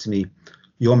he said to me,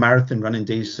 "Your marathon running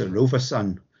days are over,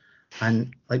 son."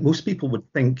 And like most people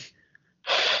would think,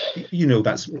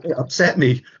 it upset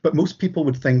me, but most people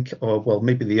would think, oh well,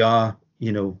 maybe they are,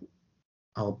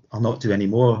 I'll not do any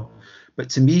more. But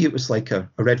to me, it was like a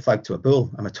red flag to a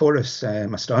bull. I'm a Taurus,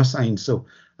 I'm a star sign. So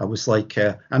I was like,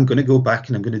 I'm going to go back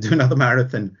and I'm going to do another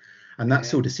marathon. And that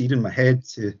sowed a seed in my head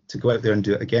to go out there and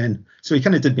do it again. So he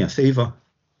kind of did me a favour.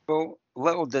 Well,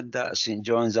 little did that St.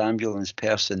 John's ambulance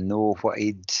person know what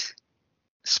he'd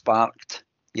sparked,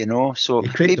 So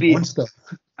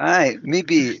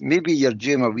maybe, maybe you're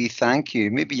due him a wee thank you.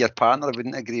 Maybe your partner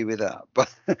wouldn't agree with that. But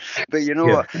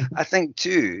what? I think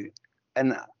too,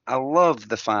 and I love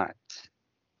the fact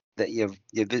that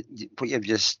what you've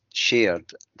just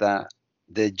shared, that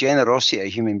the generosity of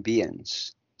human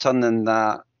beings turning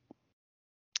that,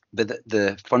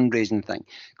 the fundraising thing,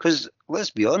 because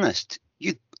let's be honest,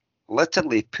 you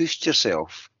literally pushed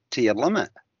yourself to your limit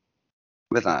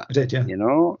with that. I did, yeah.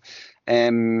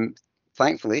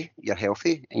 Thankfully you're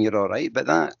healthy and you're all right, but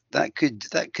that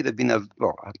could have been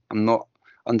I'm not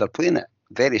underplaying it,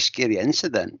 very scary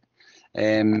incident.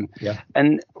 And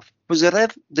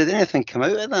did anything come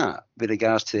out of that with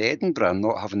regards to Edinburgh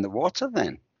not having the water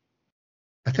then?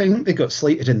 I think they got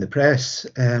slated in the press.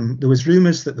 There was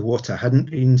rumours that the water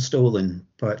hadn't been stolen,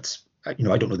 but I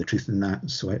don't know the truth in that,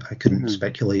 so I couldn't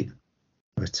speculate.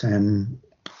 But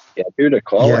I do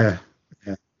recall.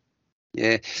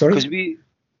 Yeah. Sorry.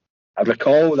 I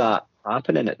recall that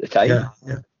happening at the time.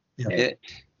 Yeah.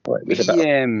 We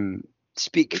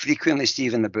speak frequently,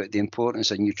 Stephen, about the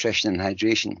importance of nutrition and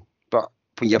hydration, but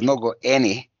when you've not got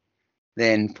any,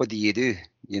 then what do you do?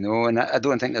 And I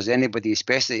don't think there's anybody,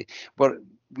 especially, but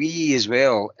we as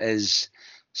well as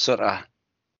sort of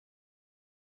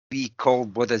we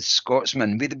cold-blooded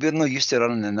Scotsmen, we're not used to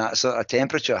running in that sort of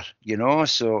temperature,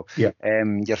 so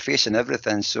you're facing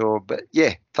everything. So, but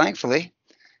yeah, thankfully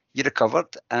you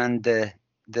recovered, and the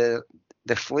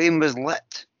flame was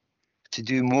lit to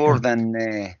do more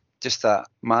than just that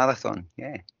marathon.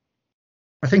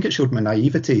 I think it showed my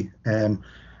naivety.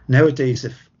 Nowadays,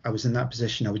 if I was in that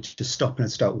position, I would just stop and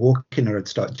I'd start walking, or I'd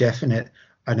start jeffing it,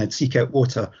 and I'd seek out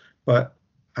water. But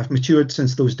I've matured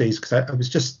since those days, because I was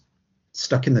just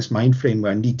stuck in this mind frame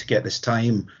where I need to get this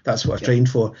time. That's what I've trained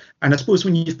for. And I suppose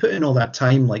when you've put in all that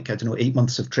time, like, I don't know, 8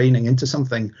 months of training into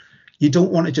something, you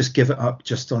don't want to just give it up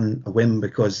just on a whim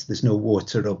because there's no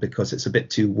water or because it's a bit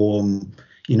too warm.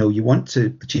 You know, you want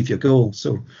to achieve your goal.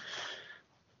 So,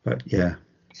 but yeah.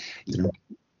 You know.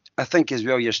 I think as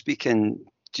well, you're speaking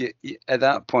at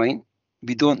that point,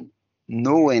 we don't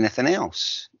know anything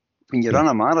else. When you run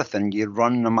a marathon, you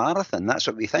run a marathon. That's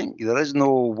what we think. There is no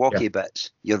walkie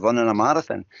bits. You're running a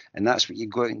marathon, and that's what you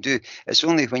go out and do. It's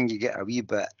only when you get a wee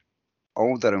bit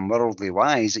older and worldly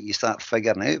wise that you start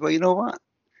figuring out, well, you know what?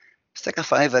 Stick a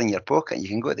fiver in your pocket and you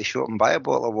can go to the shop and buy a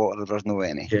bottle of water if there's no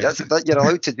any. Yeah. You're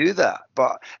allowed to do that.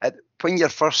 But when you're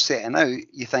first setting out,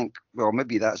 you think, well,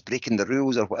 maybe that's breaking the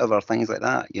rules or whatever, things like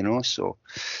that, you know. So,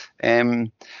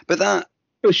 but that...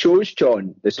 It shows,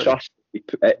 John, the trust.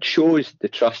 It shows the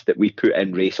trust that we put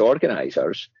in race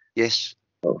organisers. Yes.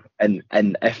 And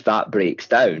if that breaks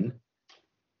down,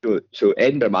 so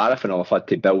Edinburgh Marathon have had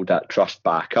to build that trust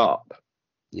back up.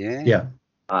 Yeah. Yeah.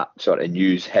 That sort of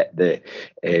news hit the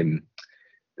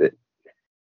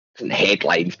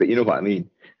headlines, but you know what I mean.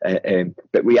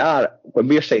 But when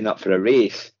we're signing up for a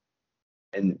race,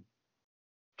 and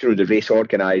the race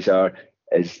organiser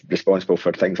is responsible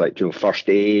for things like first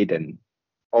aid and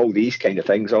all these kind of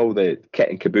things, all the kit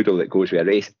and caboodle that goes with a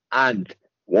race, and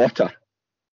water.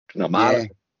 In a marathon,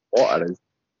 water is.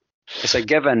 It's a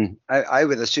given. I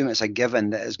would assume it's a given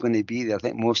that it's going to be there. I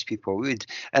think most people would.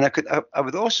 And I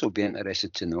would also be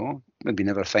interested to know, maybe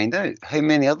never find out, how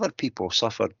many other people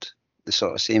suffered the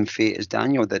sort of same fate as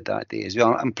Daniel did that day as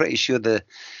well. I'm pretty sure the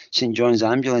St John's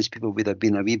ambulance people would have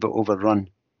been a wee bit overrun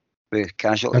with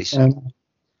casualties.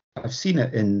 I've seen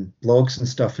it in blogs and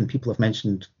stuff, and people have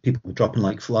mentioned people dropping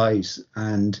like flies,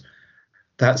 and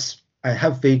I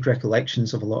have vague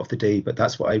recollections of a lot of the day, but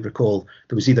that's what I recall.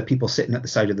 There was either people sitting at the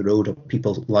side of the road or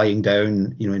people lying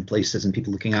down, in places, and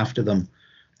people looking after them.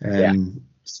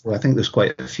 So I think there's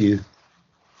quite a few.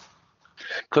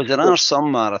 Because there are some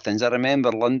marathons. I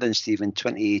remember London, Steve, in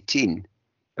 2018.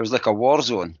 It was like a war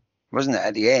zone, wasn't it?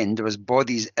 At the end, there was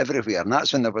bodies everywhere, and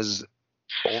that's when there was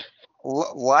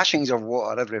lashings of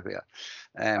water everywhere.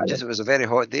 Just it was a very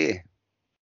hot day.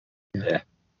 Yeah.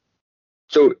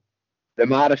 So the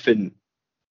marathon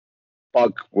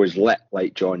bug was lit,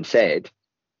 like John said.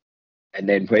 And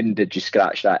then when did you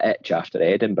scratch that itch after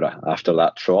Edinburgh, after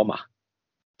that trauma?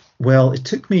 Well, it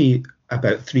took me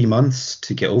about 3 months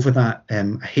to get over that.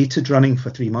 I hated running for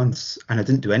 3 months, and I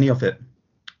didn't do any of it.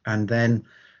 And then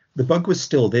the bug was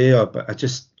still there, but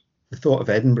the thought of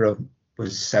Edinburgh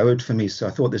was soured for me. So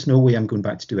I thought, there's no way I'm going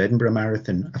back to do Edinburgh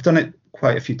Marathon. I've done it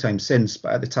quite a few times since,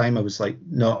 but at the time I was like,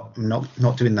 no, I'm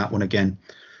not doing that one again.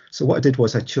 So what I did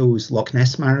was I chose Loch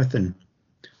Ness Marathon,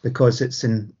 because it's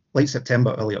in late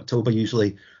September, early October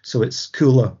usually, so it's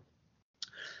cooler.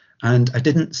 And I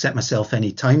didn't set myself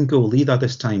any time goal either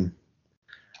this time.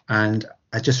 And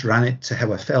I just ran it to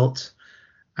how I felt.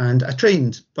 And I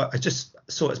trained, but I just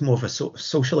saw it as more of a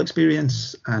social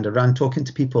experience, and I ran talking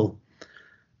to people.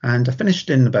 And I finished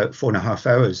in about 4.5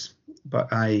 hours, but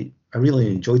I really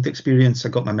enjoyed the experience. I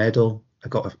got my medal, I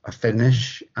got a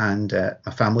finish, and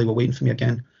my family were waiting for me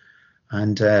again.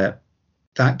 And that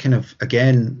kind of,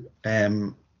 again,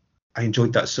 I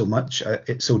enjoyed that so much.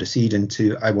 It sowed a seed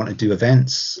into, I want to do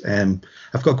events.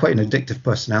 I've got quite an addictive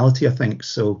personality, I think.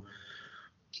 So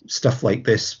stuff like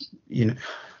this,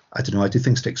 I don't know, I do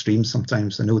things to extremes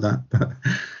sometimes. I know that. But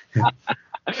yeah.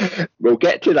 We'll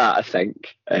get to that, I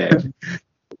think.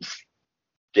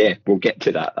 Yeah, we'll get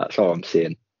to that. That's all I'm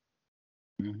saying.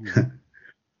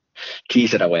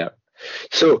 Teaser alert.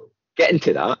 So, getting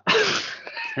to that.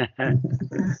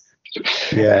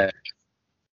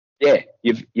 Yeah,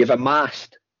 you've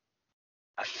amassed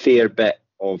a fair bit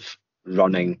of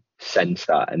running since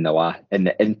that in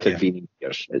the intervening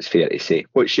years. It's fair to say.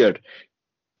 What's your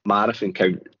marathon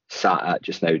count sat at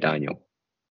just now, Daniel?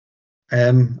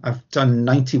 I've done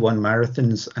 91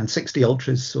 marathons and 60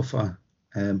 ultras so far.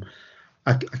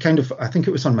 I think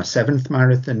it was on my 7th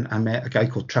marathon, I met a guy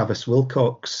called Travis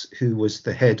Wilcox, who was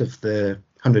the head of the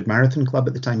 100 Marathon Club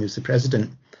at the time. He was the president.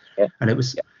 Yeah. And it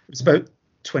was about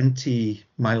 20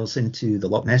 miles into the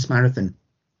Loch Ness Marathon.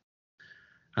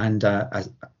 And I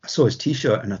saw his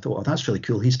T-shirt and I thought, oh, that's really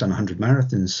cool. He's done 100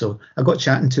 marathons. So I got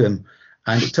chatting to him,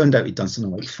 and it turned out he'd done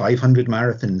something like 500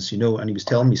 marathons, and he was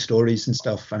telling me stories and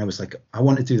stuff. And I was like, I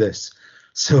want to do this.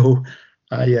 So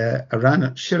I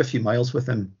shared a few miles with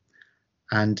him.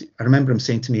 And I remember him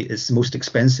saying to me, it's the most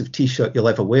expensive T-shirt you'll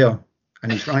ever wear.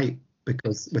 And he's right,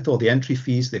 because with all the entry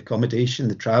fees, the accommodation,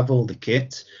 the travel, the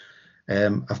kit,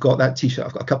 I've got that T-shirt.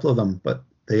 I've got a couple of them, but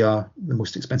they are the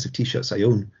most expensive T-shirts I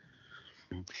own.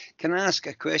 Can I ask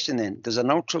a question then? Does an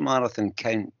ultra marathon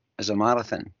count as a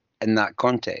marathon in that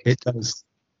context? It does.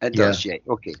 It does, yeah.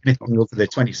 Okay. Anything over the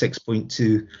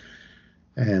 26.2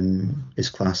 is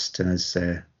classed as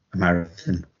a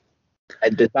marathon.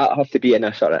 And does that have to be in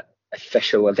a sort of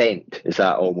official event? Is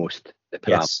that almost the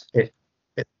parameter? Yes.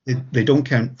 They don't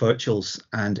count virtuals,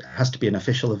 and it has to be an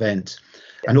official event.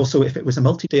 Yeah. And also, if it was a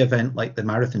multi-day event like the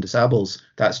Marathon des Sables,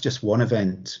 that's just one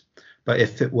event. But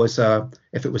if it was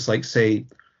like, say,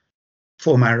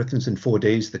 4 marathons in 4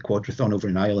 days, the Quadrathon over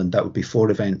in Ireland, that would be 4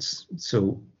 events.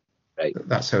 So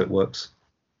that's how it works.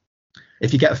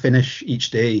 If you get a finish each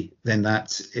day, then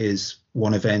that is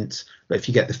one event. But if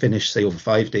you get the finish, say, over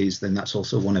 5 days, then that's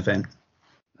also one event.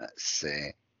 That's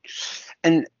it.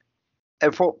 And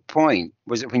at what point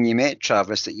was it when you met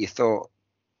Travis that you thought,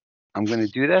 I'm going to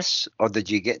do this? Or did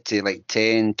you get to like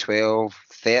 10, 12,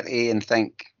 30 and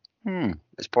think,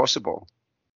 it's possible?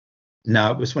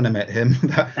 No, it was when I met him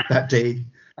that day.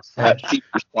 I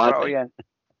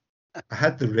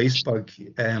had the race bug,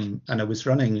 and I was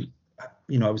running,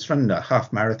 I was running a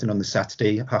half marathon on the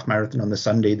Saturday, half marathon on the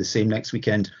Sunday, the same next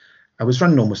weekend. I was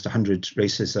running almost 100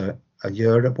 races a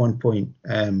year at one point,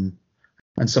 and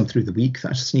some through the week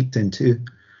that I sneaked in too.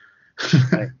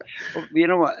 Right. Well, you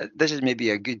know what? This is maybe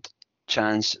a good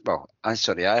chance. Well, I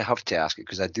have to ask it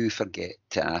because I do forget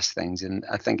to ask things, and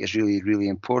I think it's really, really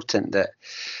important that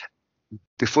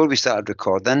before we started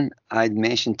recording, I'd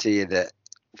mentioned to you that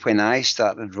when I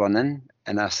started running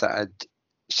and I started,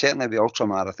 certainly the ultra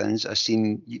marathons, I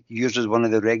seen yours was one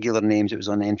of the regular names that was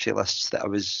on entry lists that I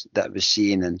was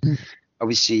seeing, and I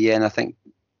would see you, and I think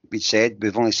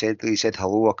we've only said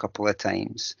hello a couple of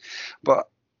times, but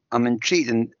I'm intrigued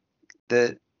in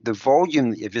the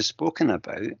volume that you've just spoken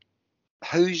about.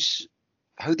 How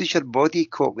does your body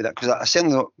cope with that? Because I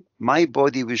certainly know my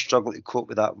body would struggle to cope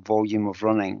with that volume of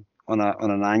running on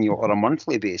an annual or a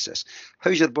monthly basis.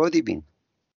 How's your body been?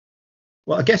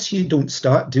 Well, I guess you don't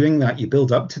start doing that. You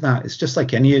build up to that. It's just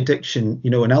like any addiction.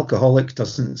 An alcoholic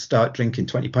doesn't start drinking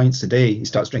 20 pints a day. He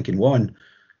starts drinking 1.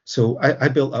 So I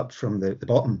built up from the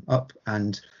bottom up,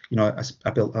 and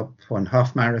I built up on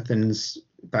half marathons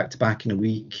back to back in a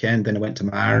weekend. Then I went to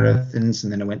marathons,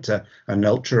 and then I went to an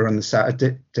ultra on the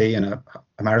Saturday and a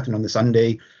marathon on the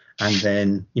Sunday, and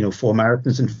then 4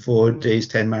 marathons in 4 days,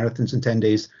 10 marathons in 10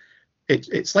 days.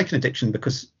 It's like an addiction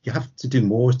because you have to do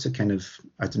more to kind of,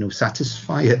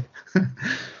 satisfy it.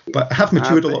 But I have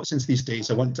matured a lot since these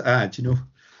days, I want to add,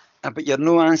 But you're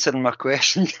no answering my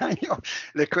question, Daniel.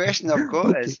 The question I've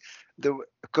got is,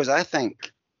 because I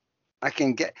think I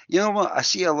can get, I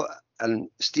see a lot, and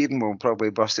Stephen will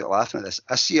probably burst out laughing at this.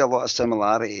 I see a lot of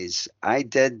similarities. I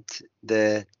did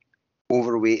the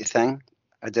overweight thing.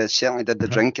 I certainly did the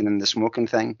drinking and the smoking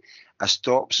thing. I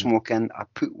stopped smoking. I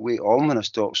put weight on when I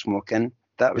stopped smoking.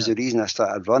 That was the reason I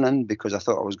started running, because I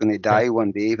thought I was going to die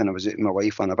one day when I was out with my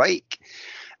wife on a bike.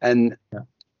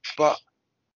 But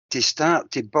to start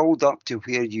to build up to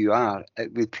where you are,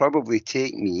 it would probably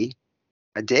take me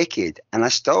a decade. And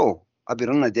I'll be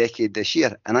running a decade this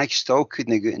year, and I still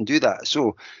couldn't go out and do that.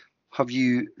 So have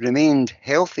you remained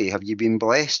healthy? Have you been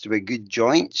blessed with good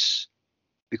joints?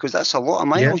 Because that's a lot of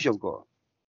miles you've got.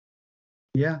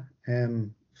 Yeah,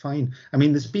 fine. I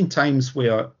mean, there's been times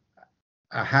where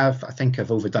I think I've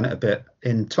overdone it a bit.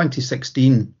 In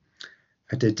 2016,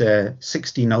 I did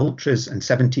 16 ultras and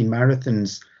 17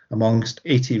 marathons amongst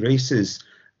 80 races,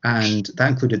 and that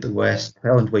included the West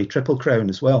Highland Way Triple Crown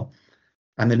as well.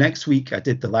 And the next week I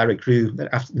did the Larrigrew.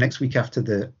 Next week after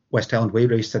the West Highland Way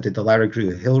race, I did the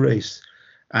Larrigrew Hill race,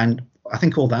 and I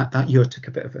think all that year took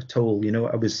a bit of a toll.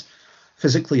 I was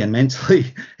physically and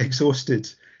mentally exhausted.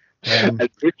 I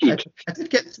did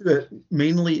get through it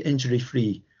mainly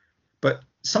injury-free, but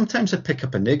sometimes I'd pick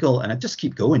up a niggle and I'd just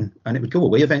keep going, and it would go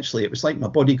away eventually. It was like my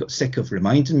body got sick of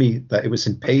reminding me that it was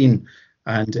in pain,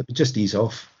 and it would just ease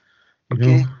off.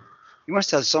 You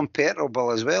must have some petrol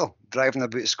bill as well, driving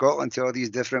about Scotland to all these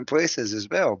different places as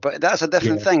well. But that's a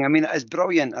different thing. I mean, it's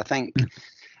brilliant. I think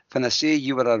when I say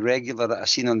you were a regular that I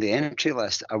seen on the entry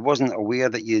list, I wasn't aware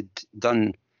that you'd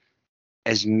done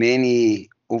as many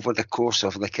over the course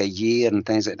of like a year and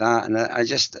things like that. And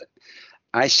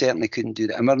I certainly couldn't do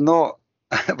that. And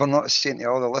we're not saying to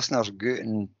all the listeners, go out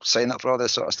and sign up for all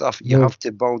this sort of stuff. You have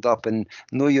to build up and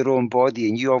know your own body,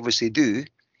 and you obviously do.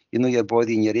 You know your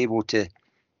body, and you're able to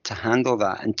handle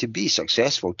that and to be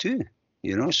successful too.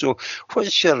 So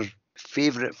what's your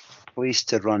favourite place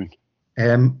to run?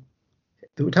 It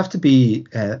would have to be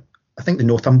a I think the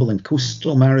Northumberland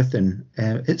Coastal Marathon.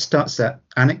 It starts at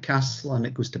Alnwick Castle and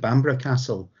it goes to Bamborough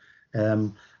Castle.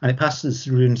 And it passes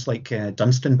ruins like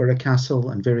Dunstanburgh Castle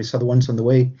and various other ones on the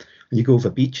way. And you go over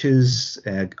beaches,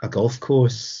 a golf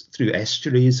course, through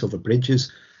estuaries, over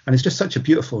bridges. And it's just such a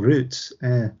beautiful route.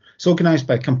 It's organised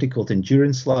by a company called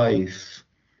Endurance Life.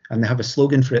 And they have a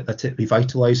slogan for it that it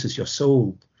revitalises your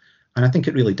soul. And I think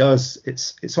it really does.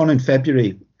 It's on in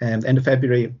February, end of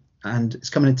February, and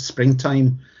it's coming into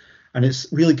springtime. And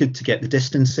it's really good to get the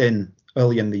distance in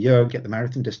early in the year, get the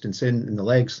marathon distance in the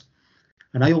legs.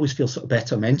 And I always feel sort of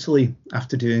better mentally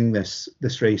after doing this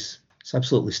race. It's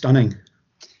absolutely stunning.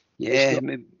 Yeah.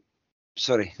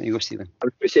 Sorry, you go, Stephen. I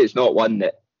would say it's not one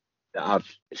that I've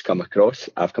come across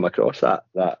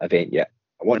that event yet.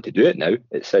 I want to do it now.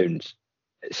 It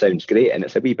sounds great, and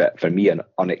it's a wee bit for me an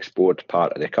unexplored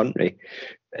part of the country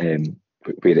where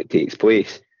it takes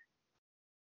place.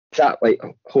 Is that like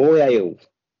Holy Isle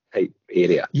type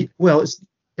area? Yeah, well,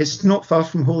 it's not far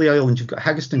from Holy Island. You've got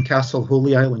Haggerston Castle,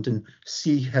 Holy Island, and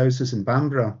Sea Houses in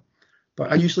Bamborough.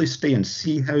 But I usually stay in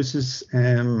Sea Houses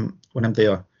when I'm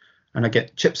there, and I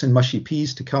get chips and mushy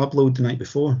peas to carb load the night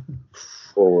before.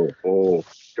 Oh,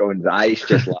 John's eyes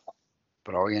just laugh.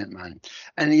 Brilliant, man.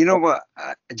 And you know what?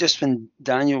 Just when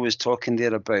Daniel was talking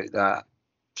there about that,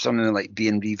 something like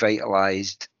being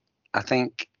revitalised, I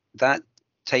think that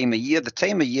the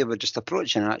time of year we're just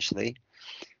approaching actually,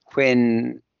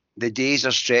 when the days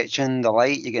are stretching, the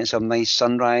light, you're getting some nice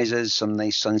sunrises, some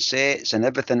nice sunsets and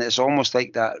everything. It's almost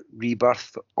like that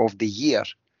rebirth of the year.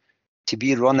 To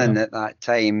be running at that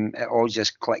time, it all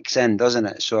just clicks in, doesn't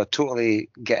it? So I totally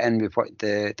get in with what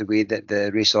the way that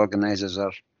the race organisers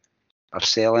are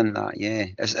selling that. Yeah,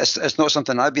 it's not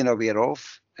something I've been aware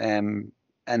of. And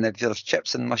if there's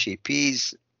chips and mushy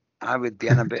peas, I would be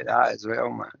in about that as well,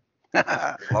 man.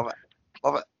 Love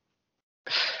it.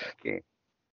 Okay.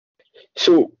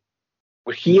 So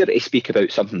we're here to speak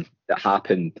about something that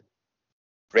happened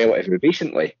relatively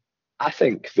recently. I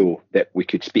think, though, that we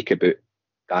could speak about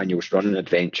Daniel's running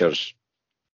adventures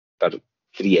for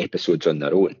 3 episodes on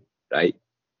their own, right?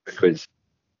 Because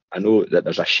I know that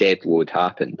there's a shed load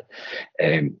happened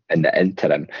in the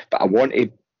interim, but I want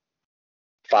to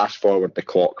fast forward the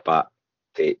clock back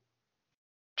to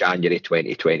January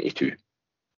 2022.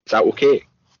 Is that okay?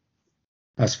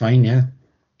 That's fine, yeah.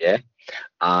 Yeah.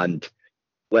 And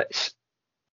let's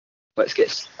get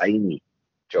spiny,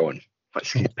 John.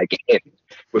 Again,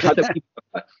 we've had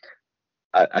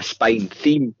a spine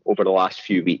theme over the last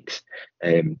few weeks,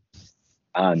 and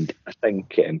I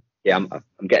think I'm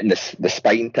getting the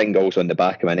spine tingles on the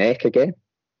back of my neck again.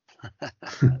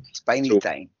 Spiny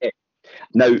time.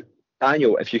 Now,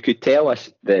 Daniel, if you could tell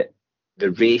us the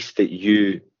race that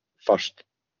you firstly,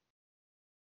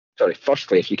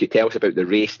 if you could tell us about the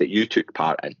race that you took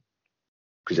part in,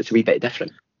 because it's a wee bit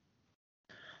different.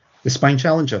 The Spine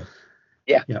Challenger.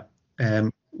 Yeah.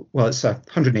 Well, it's a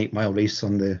 108-mile race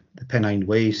on the Pennine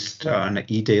Way, starting at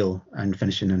Edale and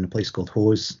finishing in a place called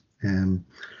Hawes. And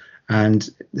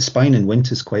the Spine in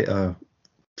winter is quite a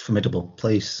formidable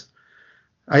place.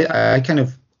 I kind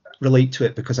of relate to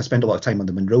it because I spend a lot of time on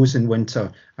the Munros in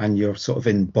winter, and you're sort of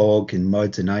in bog and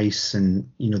mud and ice, and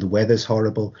the weather's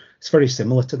horrible. It's very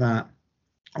similar to that,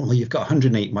 only you've got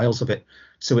 108 miles of it.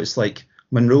 So it's like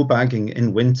Munro bagging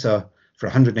in winter for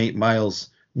 108 miles,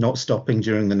 not stopping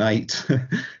during the night.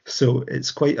 So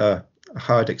it's quite a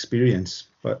hard experience,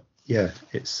 but yeah,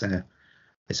 it's a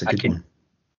good one.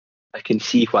 I can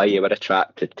see why you were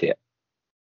attracted to it.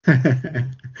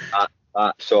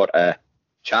 that sort of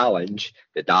challenge,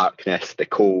 the darkness, the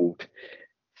cold,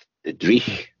 the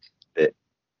dreich, that's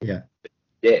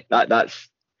it.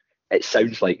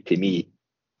 Sounds like to me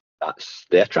that's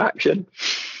the attraction.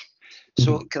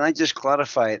 So can I just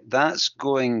clarify? That's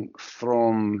going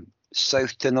from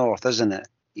south to north, isn't it?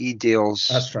 Edale's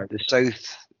that's right. The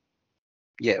south.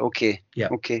 Yeah. Okay. Yeah.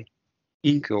 Okay.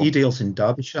 Cool. Edale's in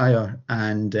Derbyshire,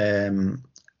 and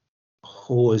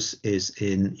Hawes is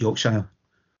in Yorkshire.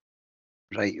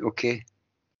 Right. Okay.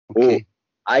 Oh,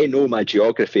 I know my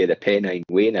geography of the Pennine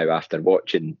Way now after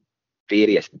watching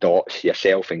various dots,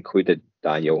 yourself included,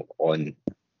 Daniel, on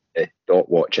the dot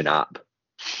watching app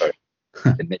for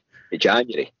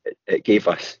January. It gave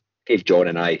John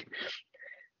and I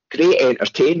great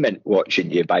entertainment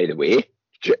watching you, by the way.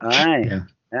 Aye.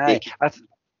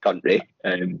 Country,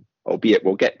 albeit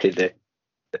we'll get to the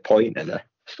point in the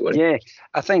story. Yeah,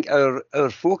 I think our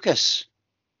focus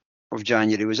of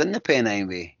January was in the Pennine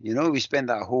Way. We spent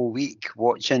that whole week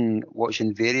watching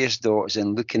various dots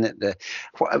and looking at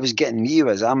what I was getting me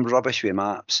was I'm rubbish with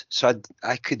maps, so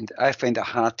I find it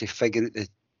hard to figure out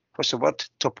what's the word?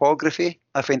 Topography.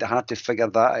 I find it hard to figure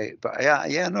that out. But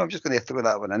no, I'm just going to throw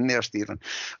that one in there, Stephen.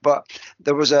 But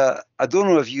there was I don't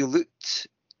know if you looked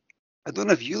at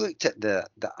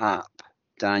the app,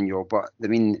 Daniel, but I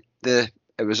mean, it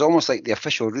was almost like the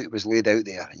official route was laid out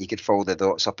there and you could follow the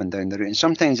dots up and down the route. And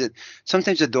sometimes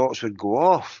the dots would go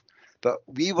off, but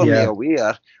we weren't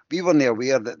aware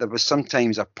that there was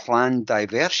sometimes a planned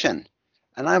diversion.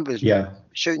 And I was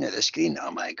shouting at the screen,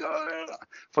 "Oh my God,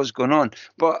 what's going on?"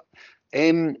 But,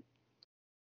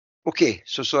 okay,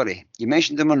 so sorry. You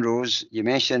mentioned the Munros, you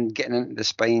mentioned getting into the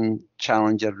Spine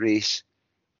Challenger race.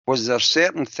 Was there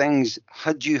certain things,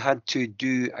 had you had to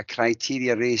do a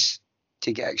criteria race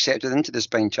to get accepted into the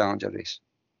Spine Challenger race?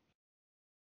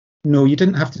 No, you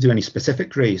didn't have to do any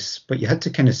specific race, but you had to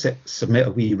kind of submit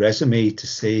a wee resume to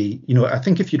say, I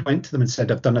think if you'd went to them and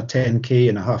said, I've done a 10K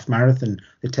and a half marathon,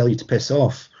 they'd tell you to piss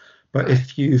off. But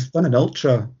if you've done an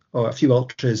ultra or a few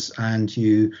ultras and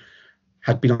you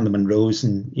had been on the Munros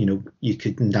and, you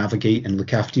could navigate and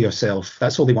look after yourself,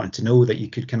 that's all they wanted to know, that you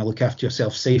could kind of look after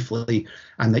yourself safely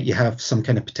and that you have some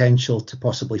kind of potential to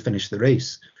possibly finish the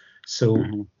race. So,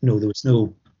 no, there was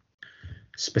no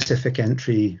specific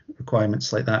entry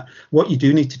requirements like that. What you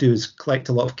do need to do is collect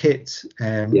a lot of kit.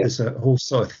 There's a whole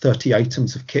sort of 30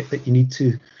 items of kit that you need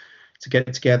to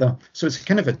get together. So it's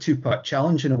kind of a two-part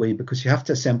challenge in a way, because you have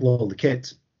to assemble all the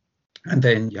kit and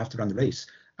then you have to run the race.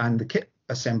 And the kit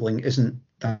assembling isn't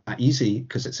that easy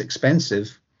because it's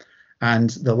expensive, and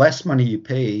the less money you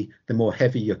pay, the more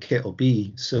heavy your kit will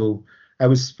be. So I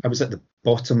was at the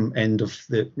bottom end of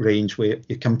the range where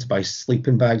you come to buy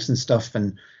sleeping bags and stuff,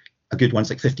 and a good one's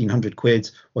like 1,500 quid,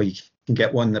 or you can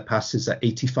get one that passes at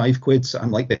 85 quid. So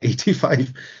I'm like the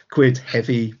 85 quid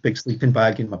heavy big sleeping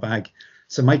bag in my bag.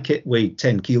 So my kit weighed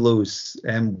 10 kilos,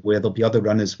 where there'll be other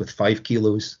runners with 5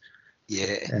 kilos.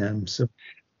 Yeah. So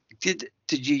did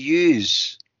you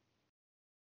use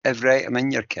every item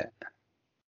in your kit?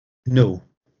 No,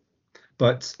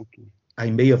 but I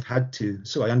may have had to.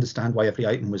 So I understand why every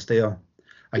item was there.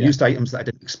 I used items that I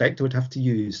didn't expect I would have to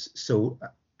use. So,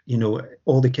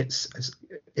 all the kits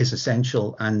is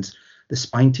essential, and the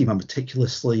Spine team are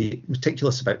meticulous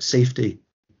about safety.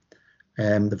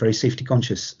 They're very safety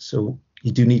conscious, so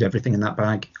you do need everything in that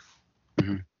bag.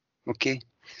 Okay.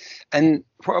 And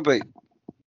what about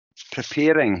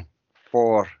preparing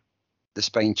for the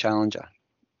Spine Challenger?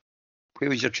 Where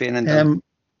was your training done?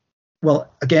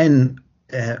 Well, again,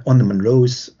 on the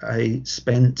Munros, I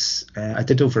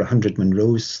did over 100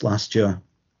 Munros last year.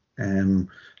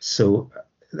 So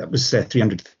that was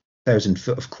 300,000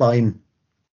 foot of climb.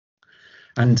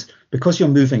 And because you're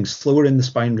moving slower in the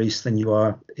Spine race than you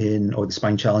are or the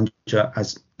Spine Challenger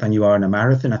than you are in a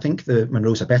marathon, I think the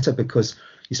Munros are better because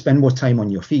you spend more time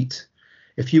on your feet.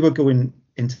 If you were going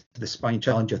into the Spine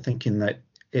Challenger thinking that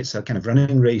it's a kind of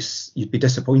running race, you'd be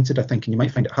disappointed, I think, and you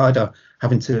might find it harder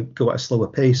having to go at a slower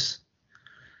pace.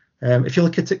 If you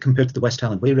look at it compared to the West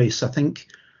Highland Way race, I think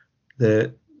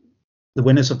the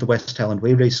winners of the West Highland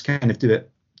Way race kind of do it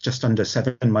just under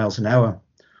 7 miles an hour,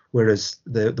 whereas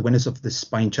the winners of the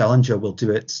Spine Challenger will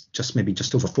do it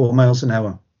just over 4 miles an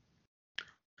hour.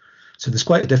 So there's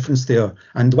quite a difference there.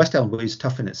 And the West Highland Way is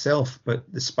tough in itself,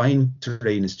 but the Spine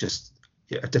terrain is just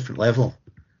a different level.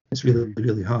 It's really,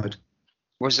 really hard.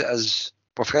 Was it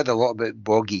we've heard a lot about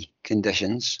boggy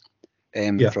conditions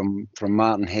from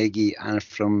Martin Heggie and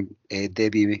from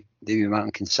Debbie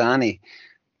Martin Kinsani.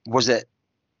 Was it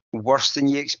worse than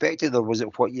you expected, or was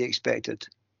it what you expected?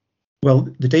 Well,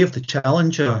 the day of the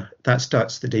Challenger, that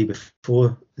starts the day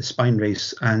before the Spine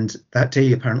race, and that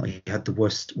day apparently had the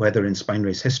worst weather in Spine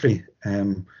race history.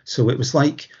 So it was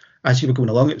like, as you were going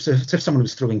along, it was as if someone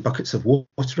was throwing buckets of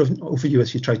water over you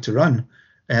as you tried to run.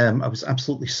 I was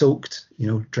absolutely soaked,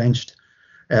 drenched.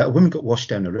 A woman got washed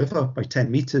down a river by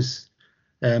 10 meters.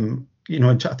 And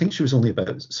I think she was only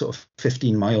about sort of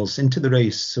 15 miles into the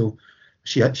race. So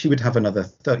she would have another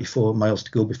 34 miles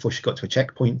to go before she got to a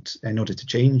checkpoint in order to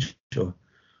change or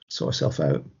sort herself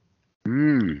out.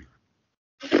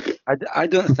 I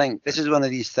don't think, this is one of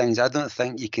these things, I don't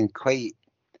think you can quite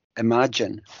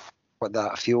imagine what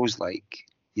that feels like.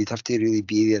 You'd have to really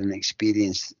be there and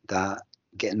experience that,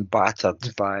 getting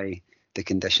battered by the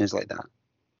conditions like that.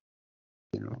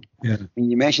 Yeah. I mean,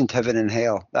 you mentioned heaven and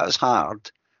hell. That was hard,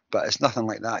 but it's nothing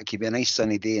like that. It could be a nice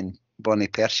sunny day in Bonnie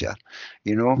Persia,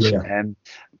 Yeah.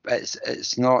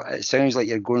 It's not. It sounds like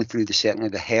you're going through certainly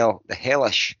the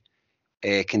hellish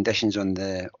conditions on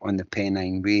the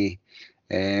Pennine Way.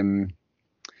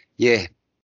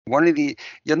 One of the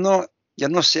you're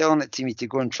not selling it to me to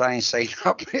go and try and sign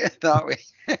up that way.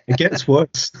 It gets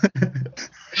worse.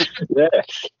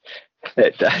 Yes,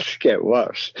 it does get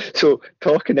worse. So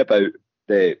talking about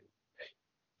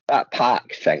that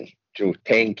pack thing,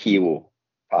 10 kilo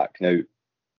pack. Now,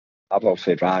 I've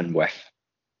obviously ran with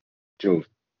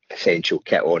essential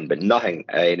kit on, but nothing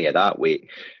any of that weight.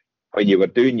 When you were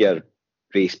doing your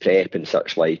race prep and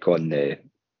such like on the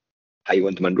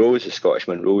Highland Munros, the Scottish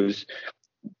Munros,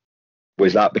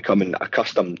 was that becoming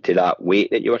accustomed to that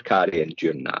weight that you were carrying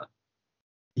during that?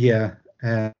 Yeah,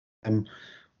 it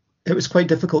was quite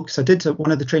difficult because I did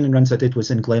one of the training runs I did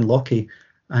was in Glenlockie,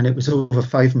 and it was over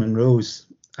 5 Munros,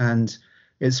 and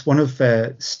it's one of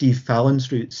Steve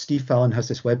Fallon's routes. Steve Fallon has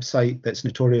this website that's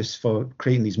notorious for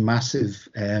creating these massive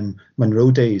Munro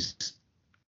days.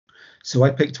 So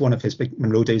I picked one of his big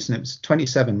Munro days, and it was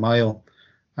 27 mile,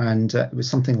 and it was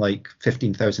something like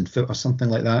 15,000 foot or something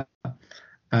like that,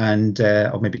 and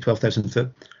or maybe 12,000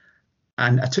 foot.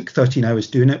 And I took 13 hours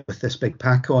doing it with this big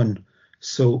pack on.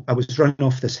 So I was running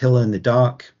off this hill in the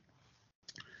dark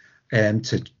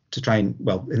to try and,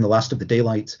 well, in the last of the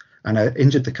daylight, and I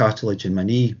injured the cartilage in my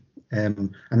knee,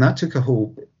 and that took a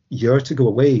whole year to go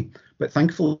away. But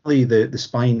thankfully, the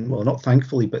spine, well, not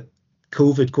thankfully, but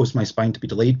COVID caused my spine to be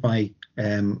delayed by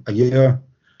a year.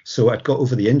 So I'd got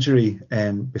over the injury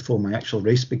before my actual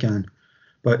race began.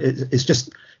 But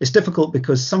it's difficult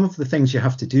because some of the things you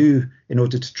have to do in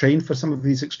order to train for some of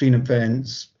these extreme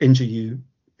events injure you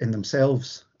in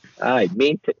themselves. Aye,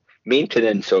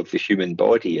 maintenance of the human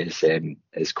body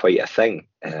is quite a thing.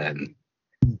 And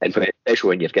especially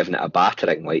when you're giving it a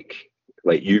battering like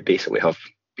you basically have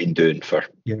been doing for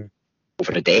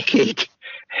over a decade.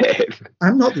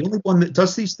 I'm not the only one that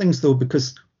does these things though,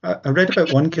 because I read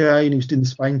about one guy and he was doing the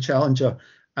Spine Challenger,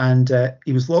 and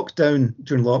he was locked down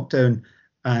during lockdown,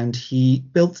 and he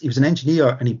was an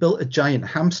engineer, and he built a giant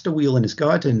hamster wheel in his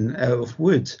garden out of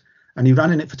wood, and he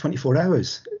ran in it for 24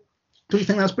 hours. Don't you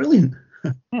think that's brilliant?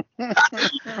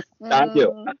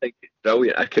 Daniel, I think it's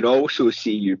brilliant. I can also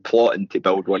see you plotting to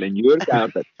build one in your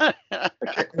garden.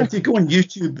 If you go on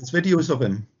YouTube, there's videos of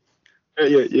him.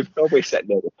 You're probably sitting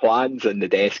there with plans on the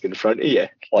desk in front of you.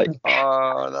 Like,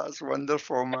 oh, that's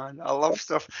wonderful, man. I love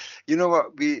stuff. You know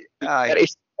what?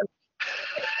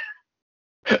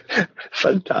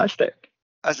 Fantastic.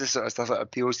 That's the sort of stuff that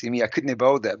appeals to me. I couldn't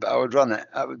build it, but I would run it.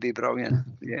 That would be brilliant.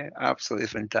 Yeah, absolutely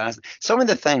fantastic. Some of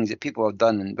the things that people have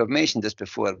done, and we've mentioned this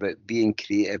before, about being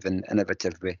creative and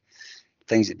innovative with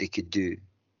things that they could do,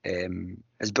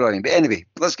 is brilliant. But anyway,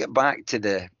 let's get back to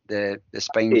the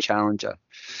Spine Challenger.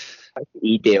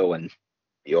 Edale and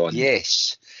beyond.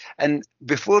 Yes. And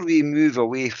before we move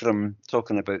away from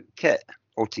talking about kit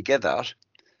altogether,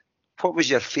 what was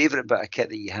your favourite bit of kit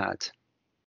that you had?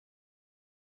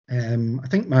 I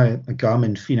think my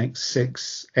Garmin Fenix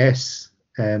 6S.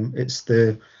 It's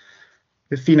the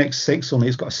Fenix 6, only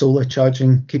it's got a solar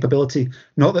charging capability.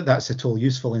 Not that that's at all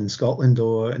useful in Scotland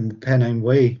or in the Pennine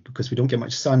Way, because we don't get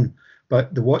much sun.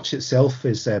 But the watch itself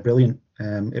is brilliant.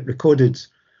 It recorded,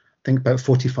 I think, about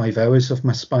 45 hours of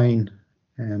my spine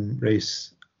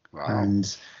race. Wow.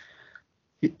 And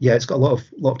yeah, it's got a lot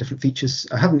of different features.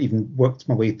 I haven't even worked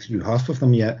my way through half of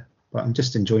them yet, but I'm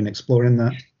just enjoying exploring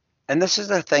that. And this is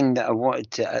the thing that I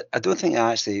wanted to, I don't think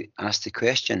I actually asked the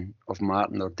question of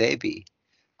Martin or Debbie.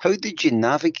 How did you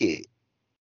navigate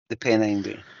the Pennine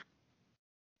Way?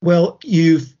 Well,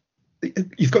 you've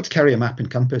got to carry a map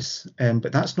and compass,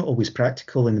 but that's not always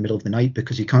practical in the middle of the night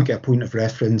because you can't get a point of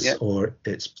reference, or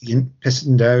it's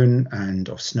pissing down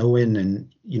or snowing,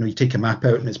 and you take a map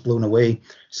out and it's blown away.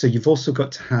 So you've also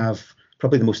got to have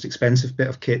probably the most expensive bit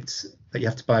of kit that you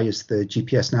have to buy is the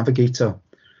GPS navigator,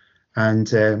 and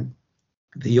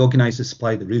the organisers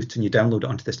supply the route, and you download it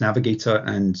onto this navigator,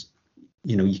 and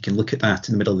you can look at that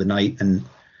in the middle of the night and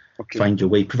find your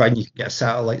way, providing you can get a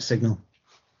satellite signal.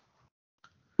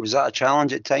 Was that a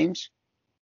challenge at times?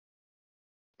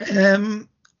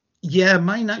 Yeah,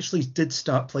 mine actually did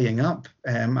start playing up.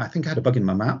 I think I had a bug in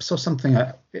my maps or something.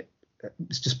 It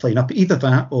was just playing up. Either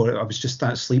that or I was just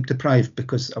that sleep deprived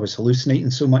because I was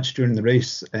hallucinating so much during the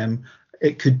race.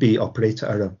 It could be operator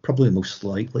error, probably most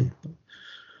likely.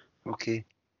 Okay.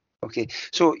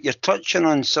 So you're touching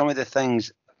on some of the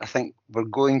things I think we're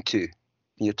going to.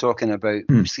 You're talking about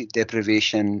sleep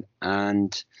deprivation,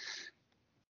 and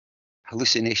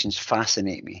hallucinations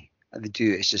fascinate me. They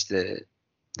do. It's just the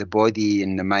body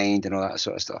and the mind and all that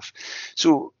sort of stuff.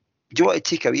 So do you want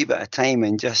to take a wee bit of time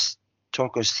and just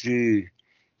talk us through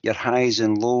your highs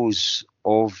and lows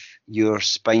of your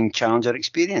Spine Challenger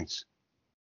experience?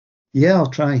 Yeah, I'll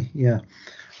try. Yeah.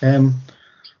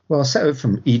 Well, I set out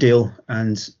from Edale,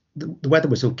 and the weather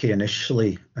was okay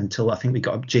initially until I think we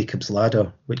got up Jacob's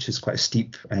Ladder, which is quite a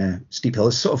steep hill.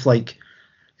 It's sort of like,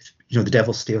 the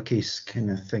Devil's Staircase kind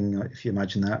of thing, if you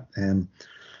imagine that.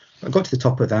 I got to the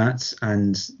top of that,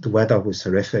 and the weather was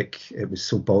horrific. It was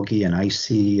so boggy and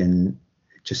icy and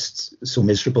just so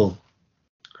miserable.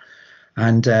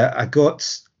 And I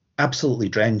got absolutely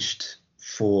drenched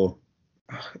for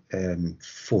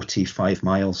 45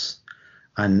 miles,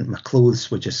 and my clothes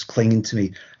were just clinging to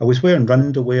me. I was wearing run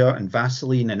underwear and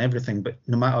Vaseline and everything, but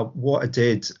no matter what I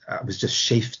did, I was just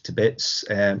chafed to bits.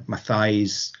 My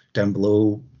thighs, down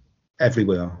below,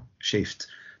 everywhere chafed,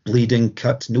 bleeding,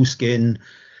 cut, no skin.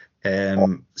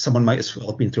 Someone might as well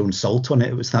have been throwing salt on it.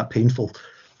 It was that painful.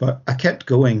 But I kept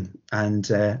going, and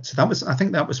so I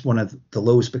think that was one of the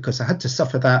lows, because I had to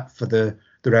suffer that for the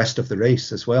rest of the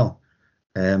race as well.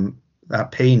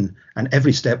 That pain, and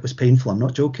every step was painful. I'm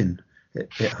not joking.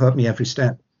 It hurt me every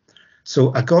step.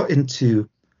 So I got into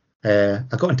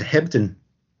Hebden,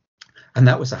 and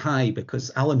that was a high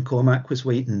because Alan Cormack was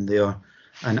waiting there,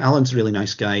 and Alan's a really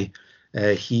nice guy.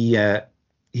 He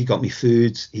got me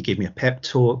food. He gave me a pep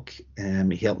talk.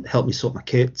 He helped me sort my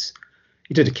kit.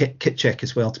 He did a kit check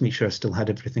as well to make sure I still had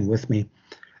everything with me.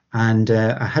 And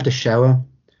I had a shower.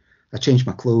 I changed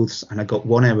my clothes, and I got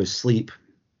 1 hour's sleep.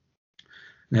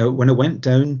 Now, when I went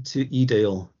down to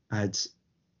Edale, I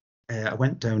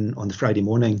went down on the Friday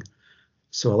morning.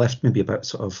 So I left maybe about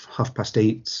sort of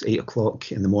 8:30, 8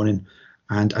 o'clock in the morning.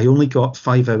 And I only got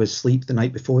 5 hours sleep the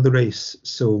night before the race.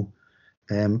 So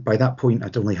by that point,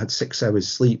 I'd only had 6 hours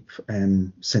sleep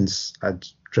since I'd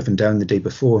driven down the day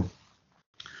before.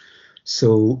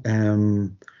 So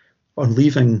on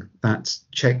leaving that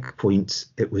checkpoint,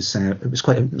 it was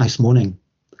quite a nice morning,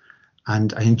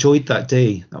 and I enjoyed that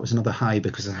day. That was another high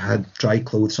because I had dry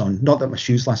clothes on. Not that my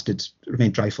shoes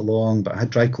remained dry for long, but I had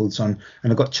dry clothes on,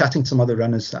 and I got chatting to some other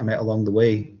runners that I met along the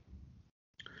way.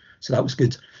 So that was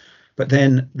good. But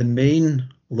then the main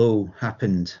low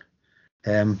happened.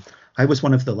 I was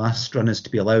one of the last runners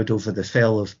to be allowed over the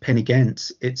fell of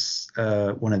Pennygent. It's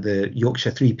one of the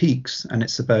Yorkshire Three Peaks, and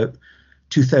it's about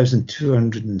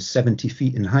 2,270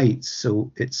 feet in height.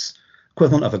 So it's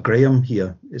equivalent of a Graham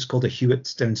here. It's called a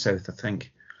Hewitt down south, I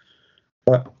think.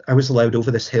 But I was allowed over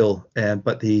this hill,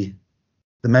 but the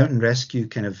mountain rescue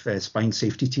kind of spine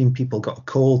safety team people got a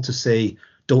call to say,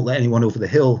 don't let anyone over the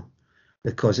hill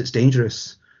because it's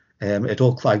dangerous. It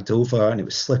all clagged over and it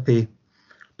was slippy.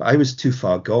 But I was too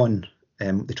far gone.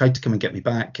 They tried to come and get me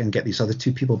back and get these other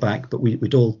two people back, but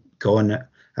we'd all gone.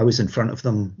 I was in front of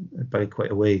them by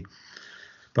quite a way.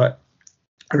 But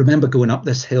I remember going up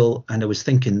this hill and I was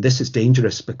thinking, this is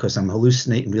dangerous because I'm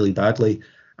hallucinating really badly.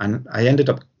 And I ended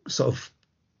up sort of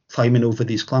clambering over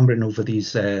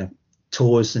these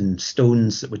toes and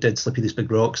stones that were dead slippy, these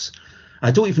big rocks.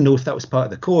 I don't even know if that was part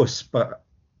of the course, but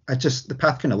the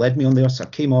path kind of led me on there. So I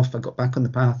came off, I got back on the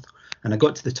path and I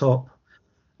got to the top.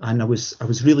 And I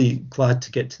was really glad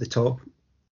to get to the top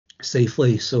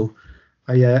safely. So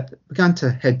I began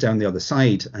to head down the other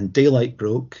side, and daylight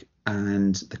broke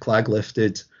and the clag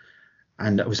lifted,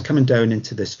 and I was coming down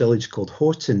into this village called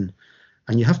Horton.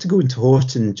 And you have to go into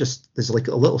Horton, there's like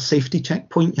a little safety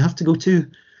checkpoint you have to go to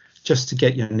just to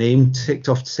get your name ticked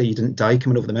off to say you didn't die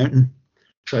coming over the mountain.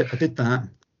 So I did that.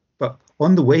 But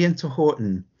on the way into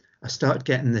Horton, I started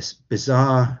getting this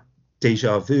bizarre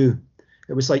deja vu.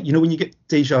 It was like, when you get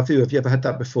deja vu, have you ever had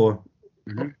that before?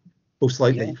 Mm-hmm. Most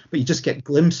likely. Yeah. But you just get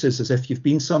glimpses as if you've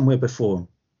been somewhere before.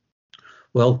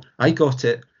 Well, I got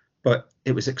it, but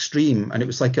it was extreme. And it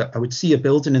was like I would see a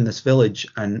building in this village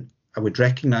and I would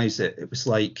recognize it. It was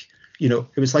like,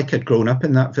 it was like I'd grown up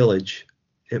in that village.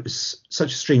 It was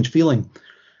such a strange feeling.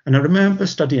 And I remember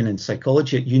studying in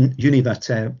psychology at uni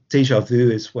that deja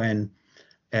vu is when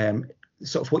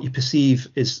sort of what you perceive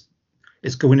is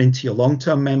going into your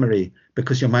long-term memory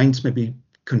because your mind's maybe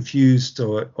confused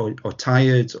or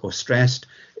tired or stressed.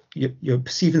 You're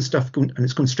perceiving stuff and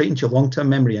it's going straight into your long-term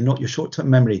memory and not your short-term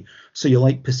memory. So you're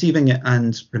like perceiving it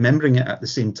and remembering it at the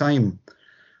same time.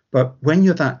 But when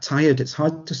you're that tired, it's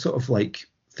hard to sort of like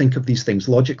think of these things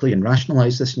logically and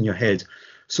rationalize this in your head.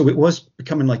 So it was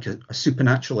becoming like a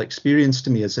supernatural experience to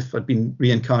me, as if I'd been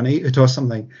reincarnated or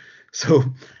something. So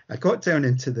I got down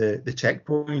into the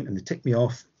checkpoint and they ticked me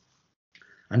off.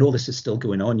 And all this is still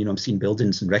going on. I'm seeing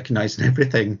buildings and recognizing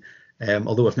everything,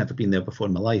 although I've never been there before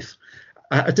in my life.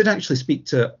 I did actually speak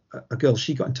to a girl.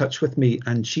 She got in touch with me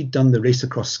and she'd done the race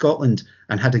across Scotland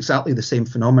and had exactly the same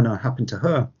phenomena happen to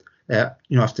her.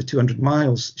 After 200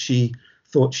 miles, she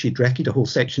thought she'd recce'd a whole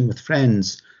section with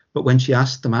friends. But when she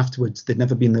asked them afterwards, they'd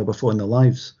never been there before in their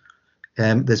lives.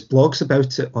 There's blogs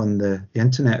about it on the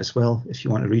internet as well, if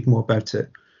you want to read more about it.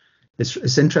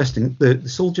 It's interesting. The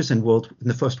soldiers in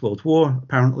the First World War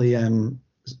apparently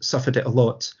suffered it a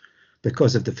lot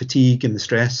because of the fatigue and the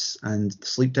stress and the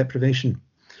sleep deprivation.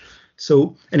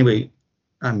 So anyway,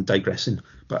 I'm digressing.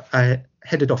 But I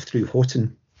headed off through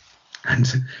Houghton, and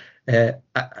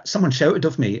someone shouted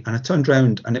of me, and I turned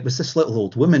round, and it was this little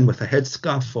old woman with a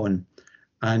headscarf on,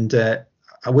 and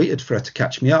I waited for her to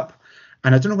catch me up.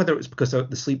 And I don't know whether it was because of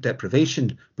the sleep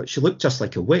deprivation, but she looked just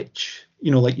like a witch,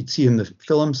 like you'd see in the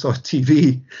films or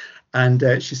TV. And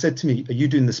she said to me, "Are you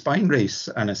doing the spine race?"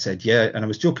 And I said, "Yeah." And I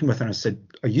was joking with her, and I said,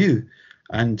 "Are you?"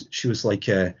 And she was like,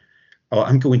 "Oh,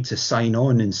 I'm going to sign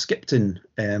on in Skipton."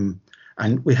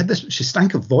 And we had this, she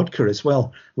stank of vodka as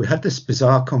well. We had this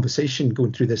bizarre conversation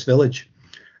going through this village.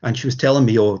 And she was telling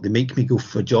me, "Oh, they make me go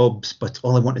for jobs, but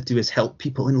all I want to do is help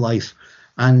people in life."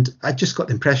 And I just got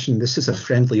the impression this is a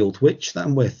friendly old witch that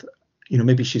I'm with.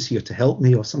 Maybe she's here to help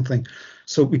me or something.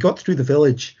 So we got through the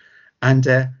village, and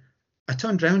I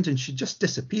turned around and she just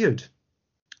disappeared.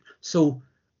 So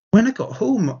when I got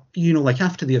home, like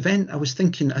after the event, I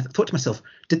thought to myself,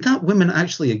 did that woman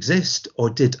actually exist, or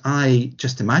did I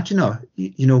just imagine her?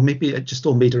 Maybe it just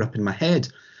all made her up in my head.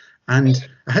 And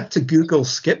I had to Google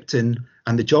Skipton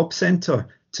and the job centre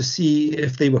to see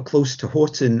if they were close to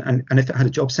Houghton, and if it had a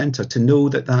job centre, to know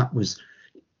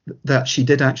that she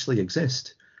did actually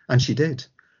exist. And she did.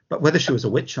 But whether she was a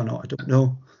witch or not, I don't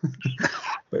know.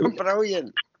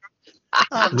 Brilliant.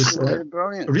 It was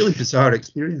Brilliant. a really bizarre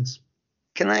experience.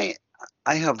 Can I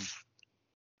have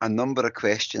a number of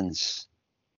questions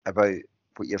about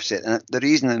what you've said. And the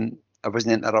reason I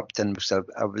wasn't interrupting was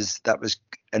that was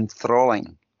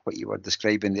enthralling, what you were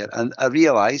describing there. And I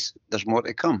realise there's more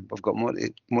to come. We've got more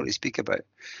to speak about.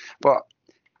 But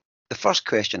the first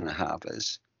question I have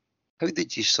is, how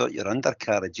did you sort your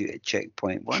undercarriage out at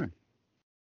checkpoint 1?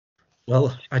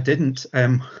 Well, I didn't.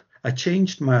 I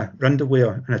changed my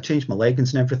underwear and I changed my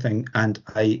leggings and everything, and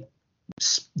I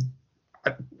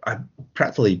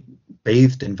practically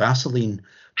bathed in Vaseline.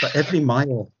 But every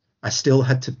mile, I still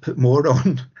had to put more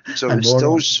on. So it was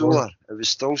still sore. It was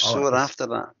still sore after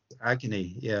that.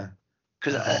 Agony, yeah.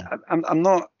 Because I'm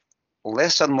not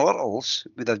lesser mortals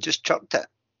would have just chucked it.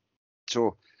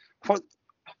 So what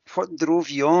drove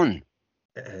you on?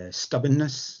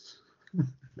 Stubbornness,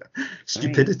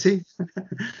 stupidity.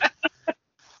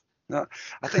 No,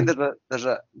 I think there's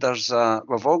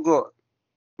we've all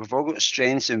got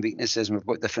strengths and weaknesses, and we've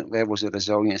got different levels of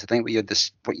resilience. I think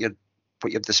what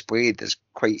you've displayed is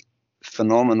quite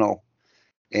phenomenal.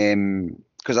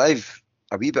 Because I've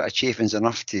a wee bit of chafing's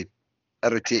enough to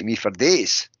irritate me for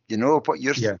days. What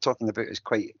you're talking about is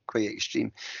quite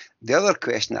extreme. The other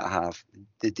question that I have,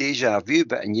 the deja vu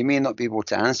bit, and you may not be able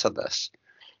to answer this.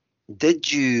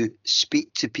 Did you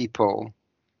speak to people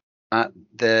at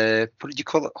what did you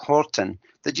call it, Houghton?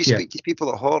 Did you speak to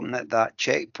people at Houghton at that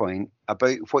checkpoint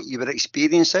about what you were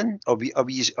experiencing, or were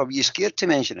you scared to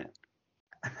mention it?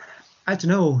 I don't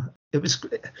know. It was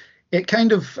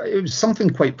something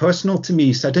quite personal to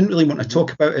me, so I didn't really want to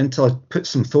talk about it until I put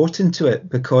some thought into it,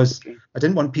 because I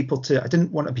didn't want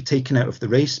to be taken out of the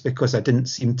race because I didn't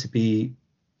seem to be,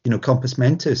 compos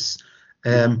mentis.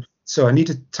 So I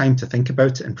needed time to think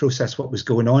about it and process what was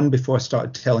going on before I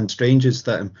started telling strangers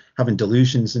that I'm having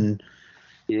delusions and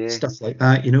stuff like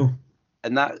that,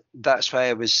 And that's why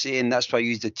I was saying, that's why I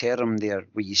used the term there,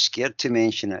 were you scared to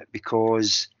mention it?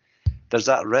 Because there's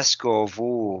that risk of,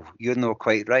 you're not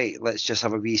quite right, let's just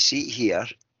have a wee seat here,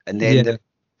 and then they're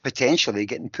potentially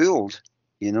getting pulled,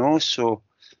 so.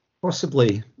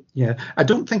 Possibly, yeah. I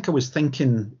don't think I was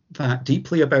thinking that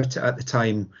deeply about it at the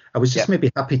time. I was just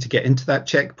maybe happy to get into that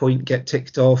checkpoint, get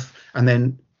ticked off, and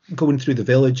then going through the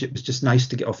village, it was just nice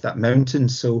to get off that mountain,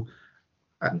 so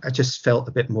I just felt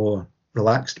a bit more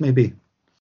relaxed, maybe.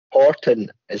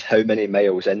 Houghton is how many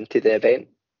miles into the event?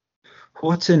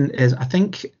 Houghton is, I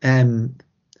think,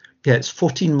 it's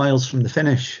 14 miles from the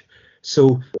finish.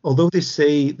 So although they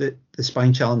say that the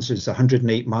Spine Challenge is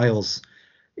 108 miles,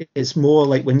 it's more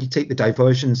like, when you take the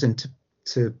diversions into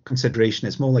consideration,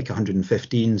 it's more like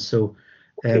 115. So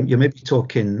you're maybe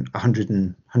talking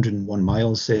 101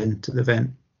 miles into the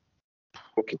event.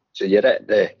 Okay, so you're at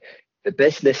the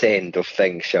business end of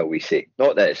things, shall we say?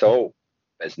 Not that it's all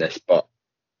business, but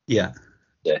the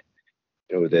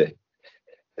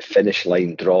finish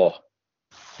line draw.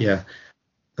 Yeah,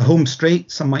 the home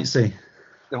straight, some might say.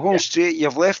 The home straight.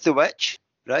 You've left the witch,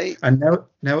 right? And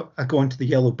now I go onto the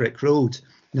yellow brick road.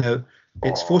 Now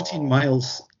it's 14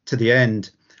 miles to the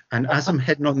end, and as I'm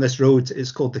heading on this road,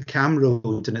 it's called the Cam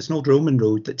Road, and it's an old Roman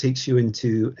road that takes you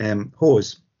into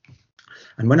Hawes.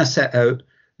 And when I set out,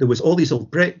 there was all these old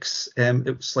bricks.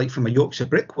 It was like from a Yorkshire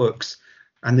Brickworks,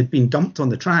 and they'd been dumped on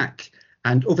the track.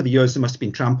 And over the years, they must have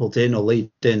been trampled in or laid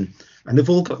in, and they've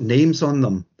all got names on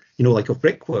them, like of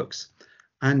Brickworks.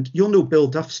 And you'll know Bill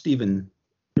Duff, Stephen.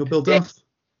 You know Bill Duff?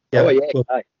 Yeah. Oh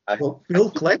yeah, Well, Bill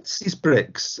collects these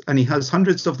bricks, and he has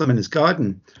hundreds of them in his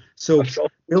garden. So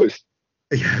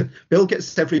Bill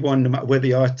gets everyone, no matter where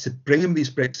they are, to bring him these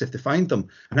bricks if they find them.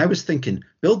 And I was thinking,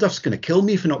 Bill Duff's going to kill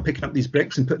me for not picking up these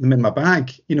bricks and putting them in my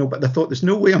bag, but I thought, there's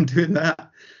no way I'm doing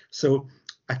that. So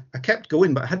I kept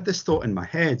going, but I had this thought in my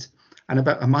head. And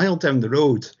about a mile down the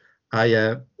road,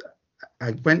 I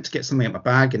went to get something out of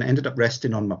my bag, and I ended up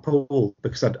resting on my pole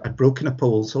because I'd broken a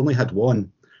pole, so I only had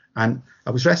one. And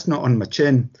I was resting it on my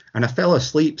chin, and I fell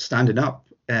asleep standing up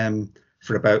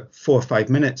for about 4 or 5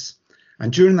 minutes.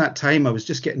 And during that time, I was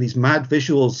just getting these mad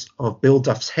visuals of Bill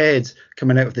Duff's head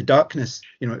coming out of the darkness.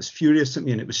 It was furious at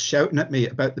me, and it was shouting at me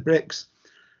about the bricks.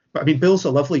 But I mean, Bill's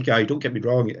a lovely guy, don't get me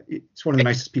wrong. It's one of the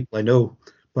nicest people I know.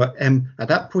 But at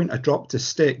that point, I dropped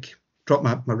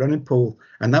my running pole,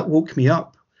 and that woke me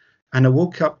up. And I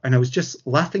woke up and I was just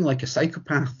laughing like a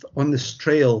psychopath on this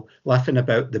trail, laughing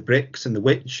about the bricks and the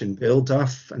witch and Bill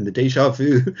Duff and the deja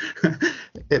vu.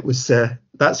 It was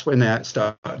that's when I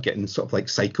started getting sort of like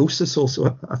psychosis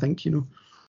also, I think, You've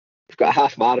got a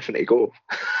half marathon to go.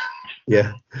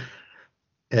 Yeah.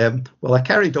 Well, I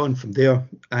carried on from there.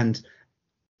 And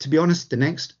to be honest, the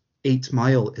next 8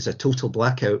 mile is a total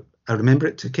blackout. I remember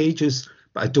it took ages,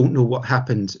 but I don't know what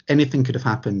happened. Anything could have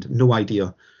happened. No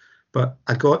idea. But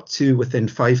I got to within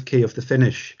 5k of the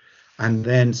finish, and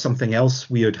then something else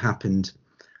weird happened.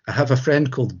 I have a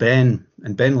friend called Ben,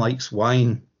 and Ben likes wine,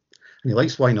 and he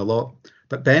likes wine a lot.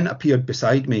 But Ben appeared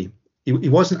beside me. He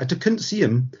wasn't, I couldn't see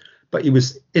him, but he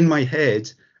was in my head,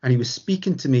 and he was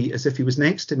speaking to me as if he was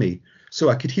next to me. So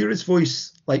I could hear his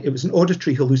voice, like it was an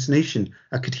auditory hallucination.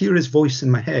 I could hear his voice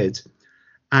in my head,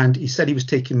 and he said he was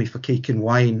taking me for cake and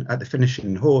wine at the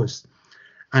finishing hose.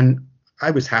 And I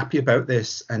was happy about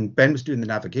this, and Ben was doing the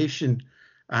navigation,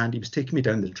 and he was taking me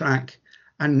down the track.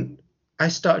 And I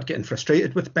started getting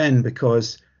frustrated with Ben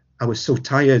because I was so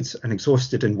tired and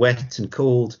exhausted and wet and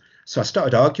cold. So I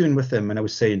started arguing with him, and I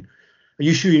was saying, "Are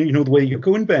you sure you know the way you're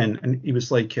going, Ben?" And he was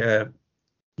like, "Yeah,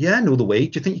 I know the way.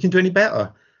 Do you think you can do any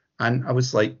better?" And I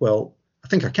was like, "Well, I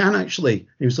think I can actually." And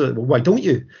he was like, "Well, why don't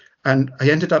you?" And I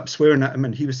ended up swearing at him,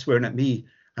 and he was swearing at me,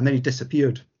 and then he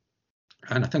disappeared.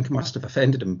 And I think I must have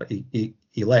offended him, but he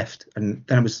left. And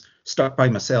then I was stuck by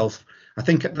myself. I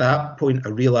think at that point I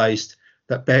realised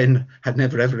that Ben had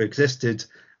never ever existed,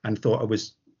 and thought I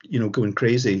was, going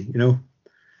crazy,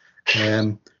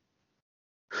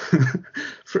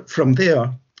 From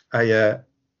there, I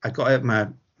got out my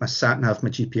sat nav, my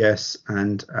GPS,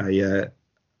 and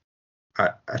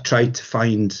I tried to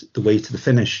find the way to the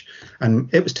finish.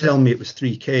 And it was telling me it was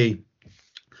 3k.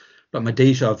 But my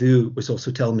deja vu was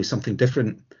also telling me something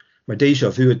different. My deja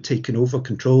vu had taken over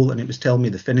control, and it was telling me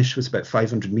the finish was about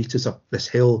 500 meters up this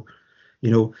hill.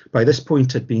 By this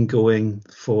point, I'd been going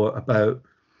for about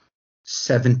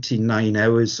 79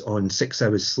 hours on 6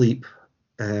 hours sleep,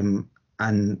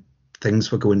 and things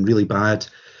were going really bad.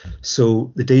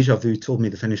 So the deja vu told me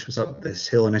the finish was up this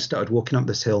hill, and I started walking up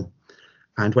this hill.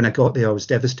 And when I got there, I was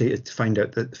devastated to find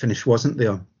out that the finish wasn't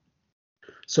there.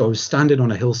 So I was standing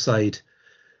on a hillside.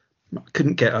 I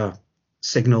couldn't get a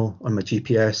signal on my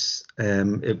GPS.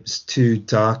 It was too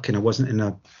dark, and I wasn't in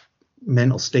a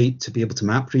mental state to be able to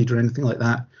map read or anything like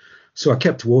that. So I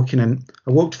kept walking, and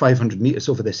I walked 500 meters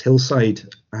over this hillside,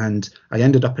 and I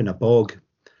ended up in a bog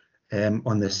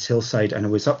on this hillside, and I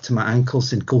was up to my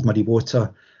ankles in cold muddy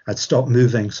water. I'd stopped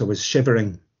moving, so I was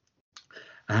shivering,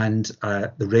 and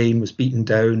the rain was beating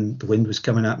down, the wind was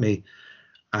coming at me,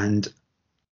 and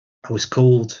I was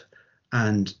cold.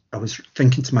 And I was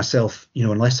thinking to myself,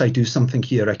 unless I do something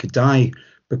here, I could die.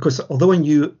 Because although I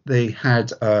knew they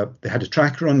had a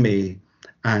tracker on me,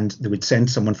 and they would send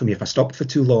someone for me if I stopped for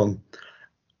too long,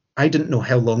 I didn't know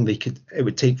how long it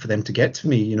would take for them to get to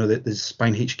me. The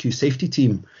Spine HQ safety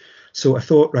team. So I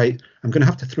thought, right, I'm going to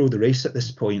have to throw the race at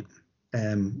this point,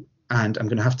 and I'm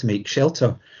going to have to make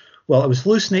shelter. Well, I was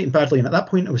hallucinating badly, and at that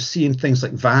point, I was seeing things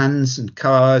like vans and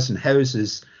cars and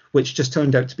houses, which just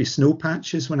turned out to be snow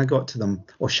patches when I got to them,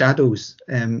 or shadows.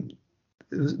 There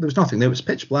was nothing there. It was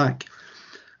pitch black.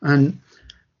 And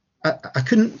I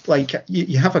couldn't,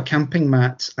 you have a camping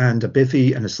mat and a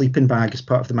bivvy and a sleeping bag as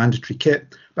part of the mandatory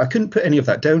kit, but I couldn't put any of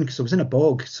that down because I was in a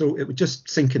bog. So it would just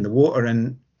sink in the water,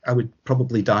 and I would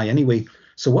probably die anyway.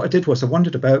 So what I did was I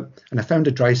wandered about, and I found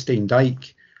a dry stone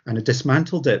dike, and I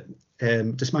dismantled it,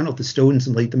 dismantled the stones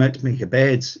and laid them out to make a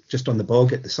bed just on the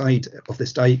bog at the side of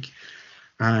this dike.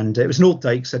 And it was an old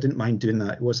dike, so I didn't mind doing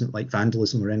that. It wasn't like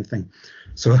vandalism or anything.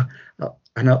 So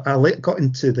I got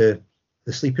into the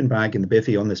sleeping bag and the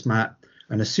bivvy on this mat.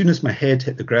 And as soon as my head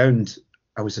hit the ground,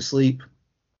 I was asleep.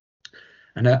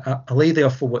 And I lay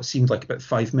there for what seemed like about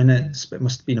 5 minutes, but it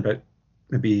must have been about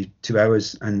maybe 2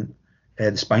 hours. And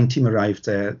the spine team arrived,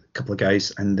 a couple of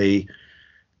guys, and they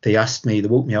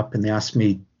woke me up and they asked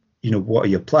me, what are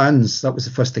your plans? That was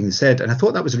the first thing they said. And I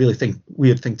thought that was a really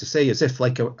weird thing to say, as if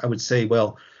like I would say,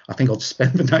 well, I think I'll just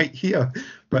spend the night here.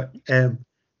 But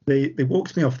they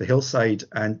walked me off the hillside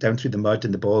and down through the mud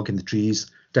and the bog and the trees,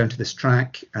 down to this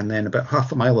track, and then about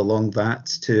half a mile along that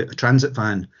to a transit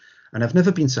van. And I've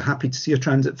never been so happy to see a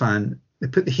transit van. They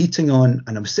put the heating on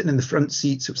and I was sitting in the front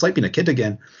seats. It was like being a kid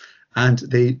again. And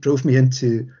they drove me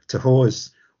into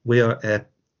Hawes, where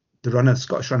the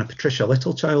Scottish runner Patricia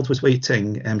Littlechild was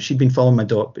waiting. She'd been following my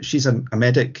dog, but she's a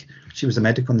medic. She was a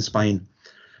medic on the spine,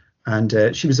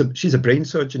 and she's a brain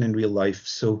surgeon in real life.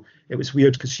 So it was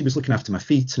weird because she was looking after my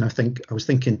feet, and I was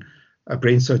thinking a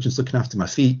brain surgeon's looking after my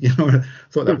feet. I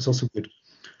thought that was also weird.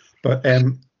 But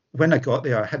when I got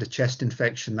there, I had a chest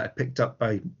infection that I picked up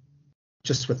by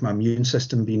just with my immune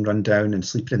system being run down and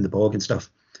sleeping in the bog and stuff.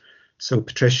 So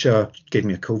Patricia gave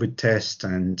me a COVID test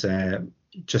and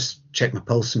just checked my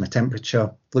pulse and my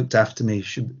temperature, looked after me.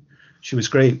 She was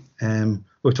great. We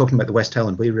were talking about the West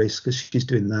Highland Way race because she's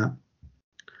doing that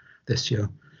this year.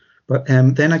 But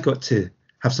then I got to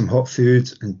have some hot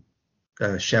food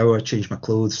and shower, change my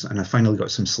clothes, and I finally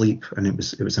got some sleep, and it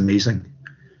was amazing.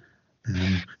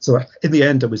 So in the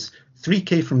end, I was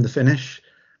 3K from the finish.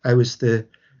 I was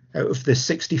out of the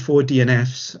 64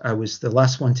 DNFs, I was the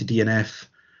last one to DNF.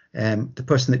 The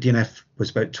person that DNF was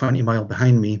about 20 miles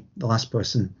behind me, the last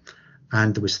person,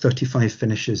 and there was 35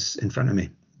 finishes in front of me.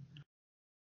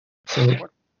 So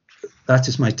that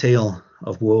is my tale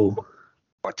of woe.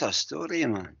 What a story,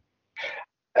 man.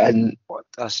 And what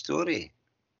a story.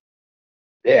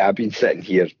 Yeah, I've been sitting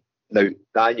here. Now,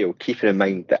 Daniel, keeping in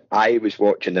mind that I was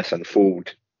watching this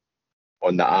unfold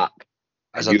on the app.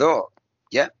 As a dot.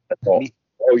 Yeah.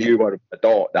 You were a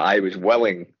dot that I was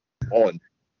willing on.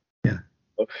 Yeah.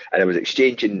 And I was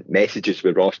exchanging messages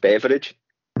with Ross Beveridge.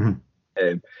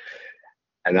 Mm-hmm.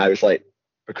 And I was like,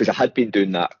 because I had been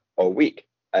doing that all week.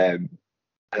 And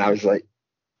I was like,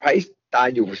 why is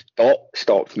Daniel's dot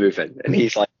stopped moving? And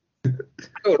he's like, I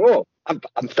don't know.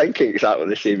 I'm thinking exactly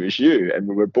the same as you. And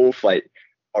we were both like,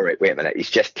 all right, wait a minute. He's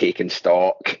just taking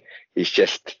stock. He's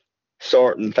just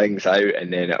sorting things out,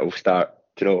 and then it'll start,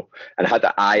 And I had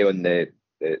an eye on the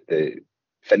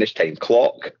finish time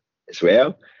clock as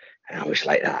well. And I was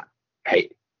like that,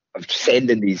 right, I'm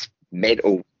sending these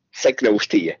mental signals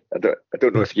to you. I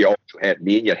don't know if you also heard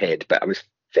me in your head, but I was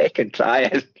fecking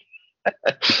trying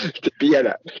to be in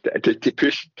it, to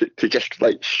push, to just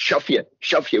like shove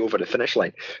you over the finish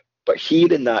line. But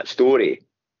hearing that story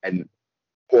and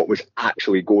what was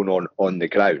actually going on the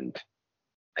ground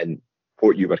and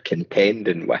what you were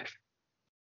contending with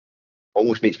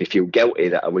almost makes me feel guilty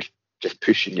that I was just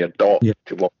pushing your dot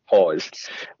to one pause.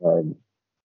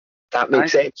 That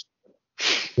makes sense.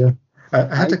 Yeah.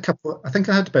 I had I think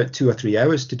I had about 2 or 3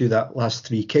 hours to do that last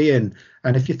 3K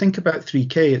and if you think about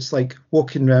 3K, it's like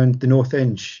walking around the North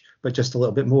Inch, but just a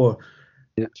little bit more.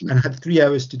 Yeah. And I had 3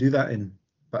 hours to do that in,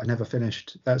 but I never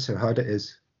finished. That's how hard it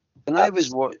is. When I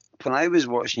was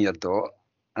watching your dot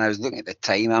and I was looking at the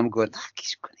time, I'm going,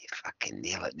 he's going to fucking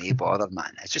nail it, no bother,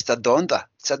 man. It's just a donder.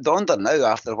 It's a donder now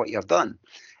after what you've done.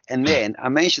 And then I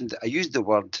used the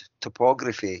word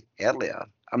topography earlier.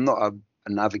 I'm not a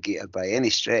navigator by any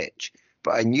stretch,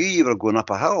 but I knew you were going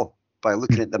up a hill by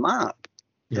looking at the map.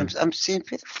 Yeah. I'm saying,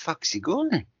 where the fuck's he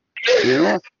going?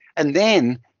 And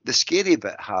then the scary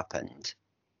bit happened.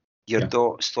 Your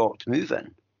dot stopped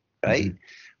moving, right? Mm-hmm.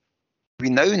 We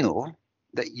now know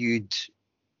that you'd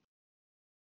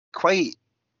quite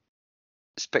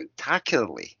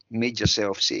spectacularly made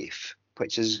yourself safe,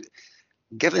 which is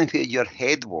given where your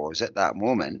head was at that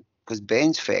moment, because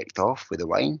Ben's fecked off with the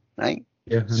wine, right?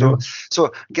 Yeah.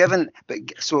 So given where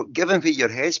your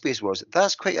headspace was,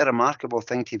 that's quite a remarkable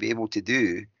thing to be able to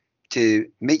do, to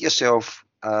make yourself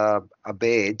a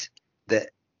bed that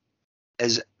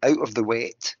is out of the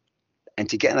wet, and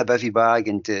to get in a bivvy bag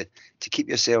and to keep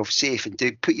yourself safe and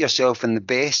to put yourself in the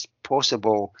best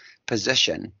possible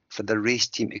position for the race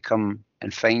team to come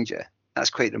and find you. That's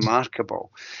quite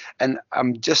remarkable. And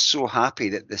I'm just so happy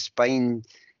that the spine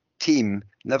team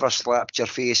never slapped your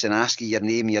face and asked you your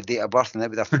name, your date of birth, and they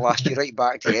would have flashed you right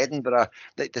back to Edinburgh,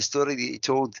 like the story that you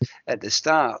told at the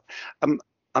start.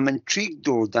 I'm intrigued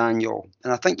though, Daniel,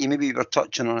 and I think you maybe were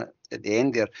touching on it at the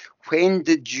end there. When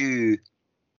did you,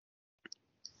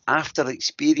 after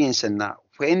experiencing that,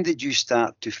 when did you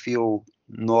start to feel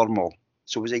normal?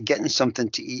 So was it getting something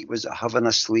to eat? Was it having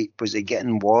a sleep? Was it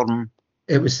getting warm?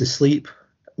 It was the sleep.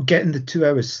 Getting the 2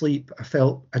 hours sleep, I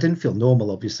didn't feel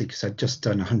normal, obviously, because I'd just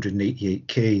done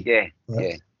 188k.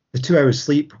 Yeah. the 2 hours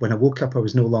sleep, when I woke up, I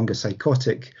was no longer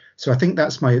psychotic. So I think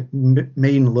that's my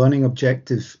main learning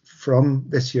objective from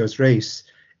this year's race,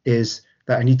 is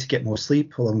that I need to get more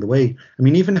sleep along the way. I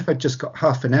mean, even if I just got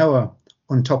half an hour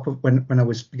on top of when I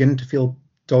was beginning to feel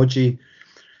dodgy.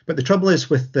 But the trouble is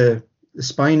with the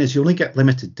spine is you only get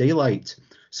limited daylight.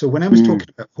 So when I was talking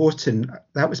about Houghton,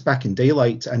 that was back in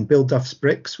daylight, and Bill Duff's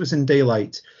Bricks was in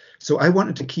daylight. So I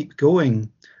wanted to keep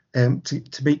going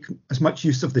to make as much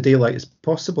use of the daylight as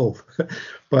possible.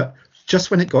 But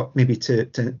just when it got maybe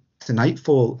to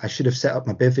nightfall, I should have set up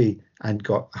my bivvy and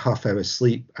got a half hour's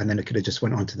sleep, and then I could have just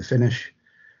went on to the finish.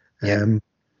 But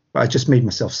I just made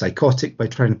myself psychotic by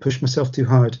trying to push myself too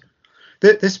hard.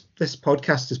 This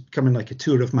podcast is becoming like a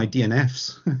tour of my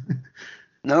DNFs.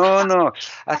 No.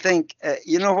 I think,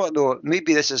 you know what, though?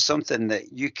 Maybe this is something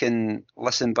that you can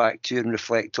listen back to and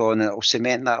reflect on, and it'll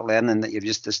cement that learning that you've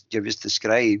just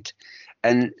described.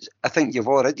 And I think you've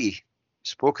already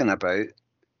spoken about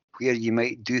where you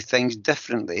might do things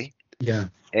differently. Yeah.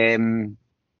 And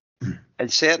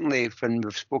certainly when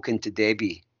we've spoken to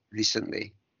Debbie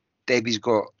recently, Debbie's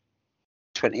got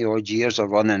 20 odd years of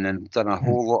running and done a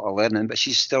whole lot of learning, but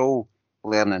she's still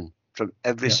learning from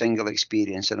every single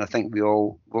experience, and I think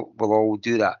we'll all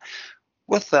do that.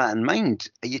 With that in mind,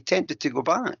 are you tempted to go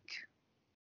back?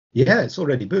 Yeah, it's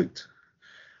already booked.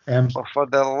 Well, for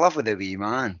the love of the wee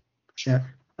man. Yeah.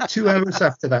 2 hours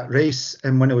after that race,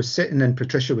 and when I was sitting and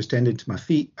Patricia was tending to my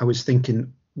feet, I was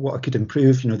thinking what I could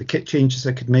improve, the kit changes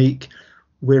I could make,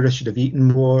 where I should have eaten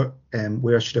more,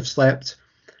 where I should have slept.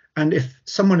 And if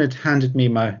someone had handed me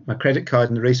my credit card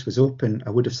and the race was open, I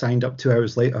would have signed up 2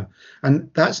 hours later.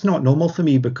 And that's not normal for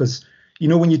me because,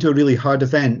 when you do a really hard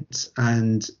event,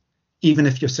 and even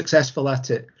if you're successful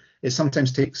at it, it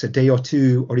sometimes takes a day or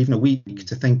two or even a week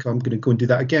to think, I'm going to go and do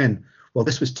that again. Well,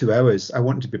 this was 2 hours. I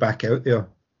wanted to be back out there,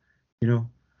 Yeah.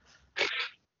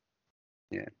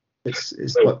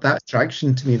 It's got that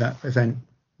attraction to me, that event.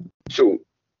 So,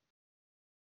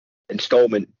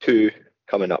 installment 2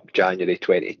 coming up January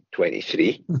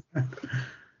 2023.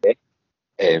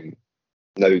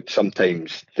 Now,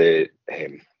 sometimes the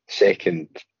second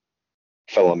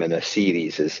film in a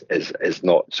series is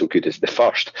not so good as the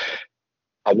first.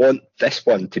 I want this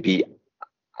one to be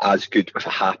as good with a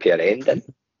happier ending.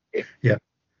 Yeah.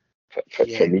 For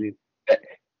me.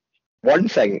 One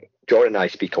thing, John and I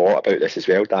speak a lot about this as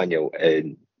well, Daniel,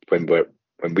 when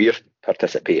we're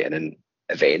participating in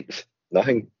events,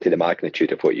 nothing to the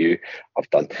magnitude of what you have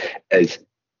done, is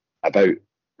about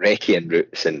recceing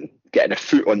routes and getting a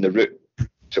foot on the route.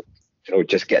 So,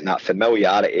 just getting that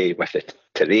familiarity with the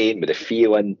terrain, with the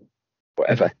feeling,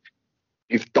 whatever.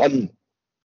 You've done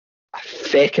a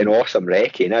feckin' awesome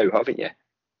recce now, haven't you?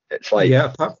 It's like, yeah,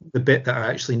 apart from the bit that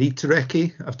I actually need to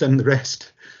recce, I've done the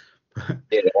rest.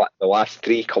 Yeah, the last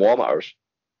 3 kilometres.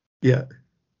 Yeah.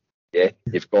 Yeah,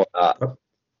 you've got that.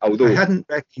 Although I hadn't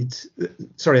recceed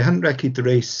the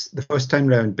race the first time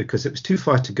round because it was too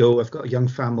far to go. I've got a young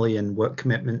family and work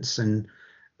commitments, and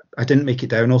I didn't make it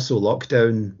down. Also,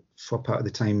 lockdown for part of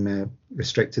the time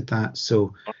restricted that.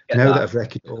 So now that I've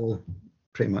recceed it all,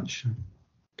 pretty much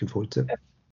looking forward to it.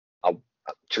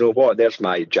 Do you know what? There's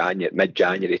my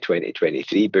mid-January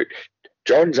 2023 book.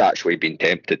 John's actually been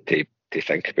tempted to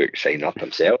think about signing up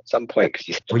himself at some point. Cause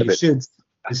you should.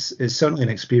 It's certainly an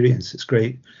experience. It's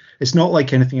great. It's not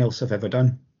like anything else I've ever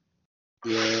done.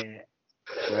 Yeah.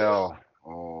 Well,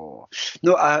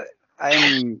 no,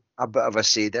 I'm a bit of a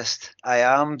sadist. I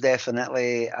am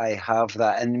definitely. I have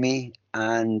that in me,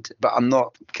 but I'm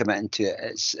not committing to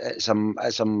it. It's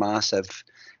a massive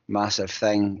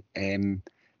thing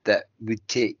that would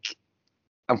take.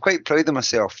 I'm quite proud of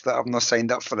myself that I've not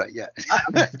signed up for it yet.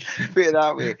 Put it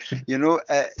that way,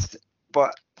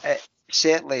 but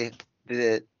certainly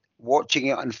the watching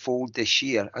it unfold this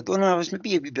year, I don't know, I was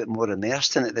maybe a wee bit more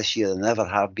immersed in it this year than I ever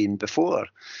have been before.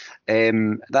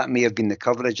 That may have been the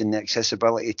coverage and the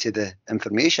accessibility to the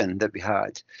information that we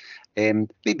had.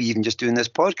 Maybe even just doing this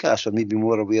podcast, or maybe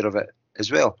more aware of it as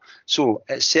well. So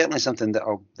it's certainly something that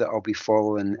I'll be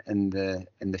following in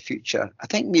the future. I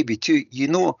think maybe too,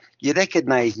 you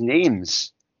recognise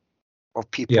names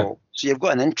of people, yeah. So you've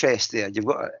got an interest there.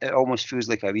 It almost feels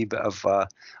like a wee bit of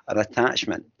an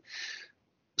attachment.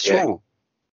 So,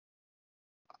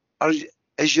 how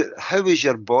is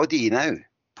your body now?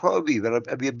 Probably we're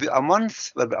about a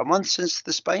month since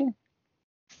the spine.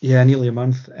 Yeah, nearly a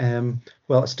month.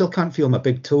 Well, I still can't feel my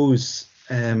big toes.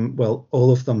 Well,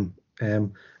 all of them.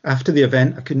 After the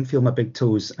event, I couldn't feel my big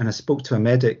toes, and I spoke to a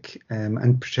medic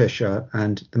and Patricia,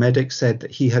 and the medic said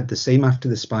that he had the same after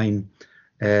the spine.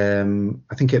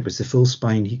 I think it was the full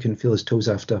spine. He couldn't feel his toes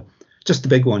after, just the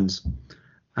big ones.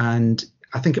 And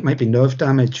I think it might be nerve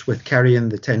damage with carrying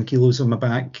the 10 kilos on my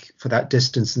back for that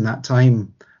distance and that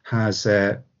time has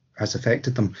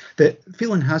affected them. The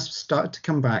feeling has started to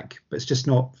come back, but it's just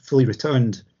not fully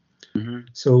returned. Mm-hmm.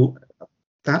 So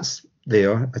that's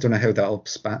there. I don't know how that'll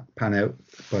pan out,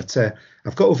 but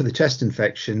I've got over the chest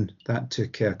infection. That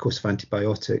took a course of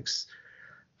antibiotics.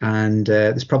 And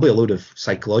there's probably a load of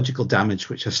psychological damage,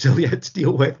 which I've still yet to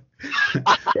deal with.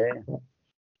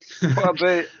 What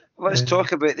about, let's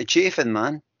talk about the chafing,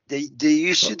 man. Do you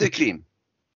use Sudocrem?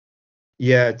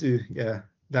 Yeah, I do. Yeah,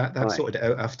 that sorted it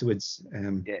out afterwards.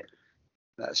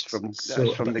 That's from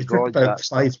the it took gods. about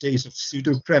 5 days of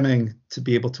pseudo-creming to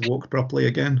be able to walk properly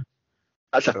again.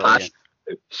 That's a passion.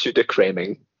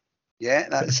 Pseudo-creming. Yeah,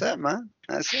 that's it, man.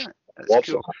 That's it.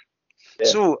 That's cool. Yeah.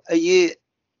 So,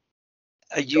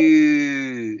 are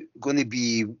you going to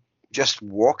be just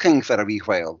walking for a wee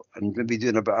while and maybe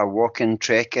doing a bit of walking,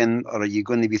 trekking, or are you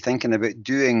going to be thinking about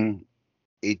doing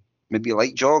a maybe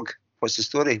light jog? What's the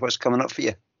story? What's coming up for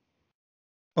you?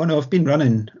 Oh no, I've been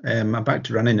running. I'm back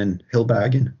to running in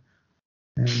Hillbagging.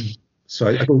 So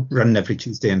I go running every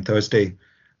Tuesday and Thursday,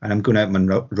 and I'm going out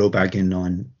Monroe-bagging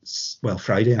on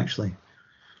Friday actually.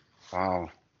 Wow.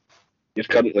 You're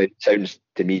currently, sounds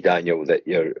to me, Daniel, that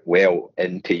you're well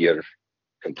into your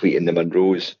completing the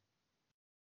Monroes.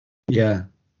 Yeah.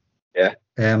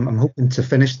 I'm hoping to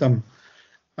finish them.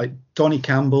 Like Donnie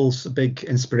Campbell's a big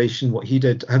inspiration. What he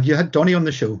did. Have you had Donnie on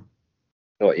the show?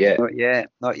 Not yet.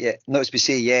 Not as we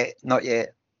say yet. Not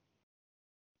yet.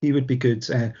 He would be good.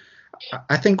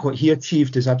 I think what he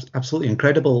achieved is absolutely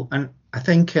incredible, and I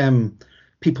think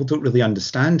people don't really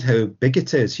understand how big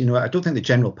it is. You know, I don't think the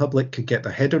general public could get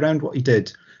their head around what he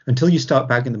did. Until you start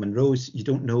bagging the Monroes, you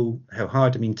don't know how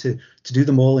hard. I mean, to do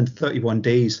them all in 31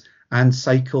 days and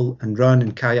cycle and run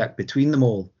and kayak between them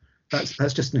all, that's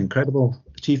just an incredible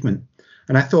achievement.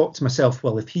 And I thought to myself,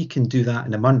 well, if he can do that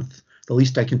in a month, the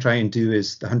least I can try and do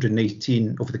is the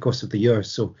 118 over the course of the year.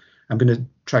 So I'm going to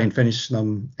try and finish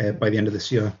them by the end of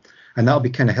this year. And that'll be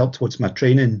kind of help towards my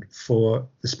training for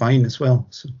the spine as well.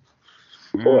 So.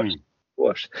 Of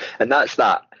course. And that's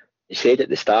that. You said at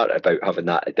the start about having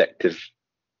that addictive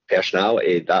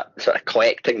personality, that sort of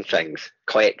collecting things,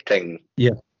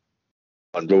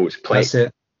 Monroes, collecting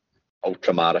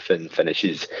ultramarathon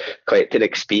finishes, collecting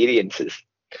experiences.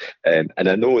 And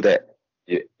I know that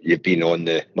you've been on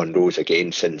the Monroes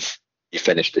again since you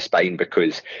finished the spine,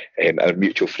 because our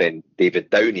mutual friend David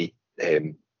Downey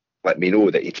let me know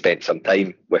that he'd spent some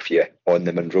time with you on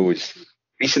the Monroes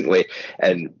recently,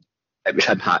 and it was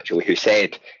him actually who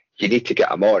said you need to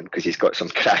get him on because he's got some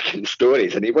cracking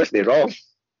stories, and he wasn't wrong.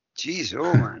 Jeez,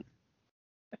 man.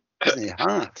 Isn't he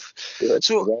half?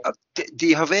 So, do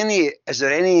you have is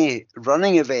there any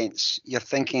running events you're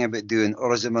thinking about doing,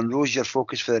 or is the Monroes your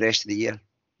focus for the rest of the year?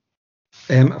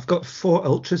 I've got 4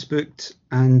 ultras booked,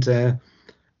 and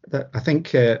I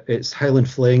think it's Highland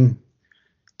Fling,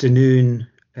 Dunoon,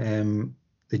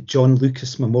 the John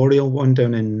Lucas Memorial one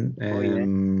down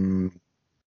in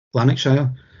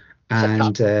Lanarkshire,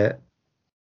 and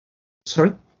sorry?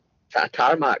 Is that a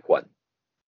tarmac one?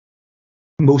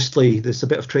 Mostly, there's a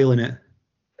bit of trail in it.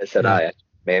 Is it? I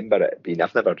remember it being.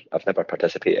 I've never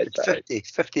participated.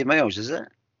 50 miles, is it?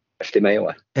 50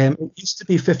 mile. It used to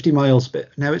be 50 miles,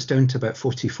 but now it's down to about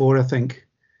 44, I think.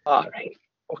 All right.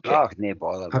 Okay. Oh, no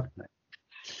bother.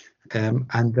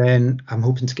 And then I'm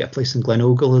hoping to get a place in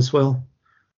Glenogle as well.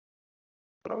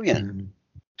 Brilliant.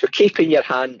 So keeping your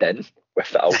hand in with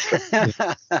the ultra.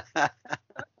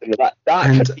 that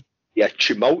could be a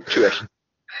tumultuous.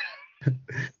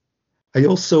 I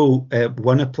also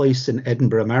won a place in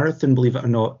Edinburgh Marathon, believe it or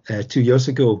not, 2 years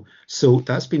ago. So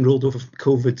that's been rolled over from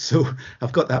COVID. So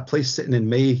I've got that place sitting in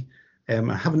May.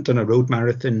 I haven't done a road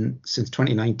marathon since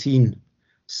 2019.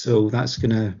 So that's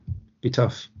going to be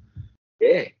tough.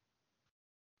 Yeah,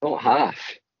 not half.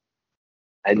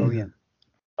 And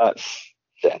that's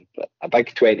a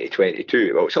big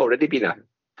 2022. Well, it's already been a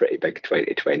pretty big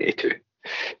 2022,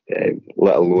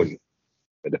 let alone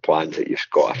with the plans that you've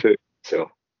got afoot.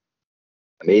 So.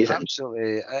 Amazing.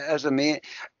 Absolutely. As I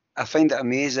find it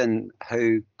amazing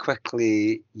how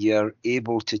quickly you're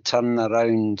able to turn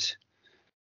around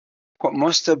what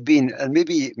must have been, and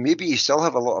maybe you still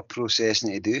have a lot of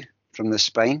processing to do from the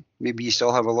spine. Maybe you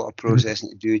still have a lot of processing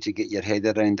to do to get your head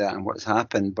around that and what's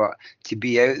happened. But to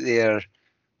be out there,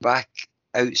 back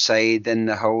outside in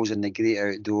the hills and the great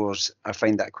outdoors, I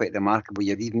find that quite remarkable.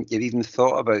 You've even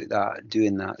thought about that,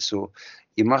 doing that. So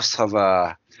you must have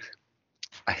a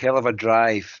hell of a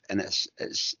drive, and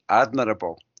it's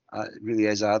admirable. It really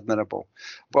is admirable.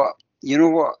 But you know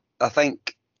what? I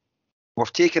think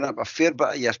we've taken up a fair bit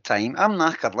of your time. I'm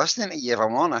knackered listening to you, if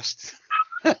I'm honest.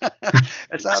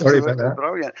 It's absolutely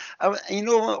brilliant. You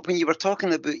know what? When you were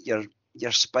talking about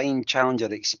your Spine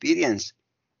Challenger experience,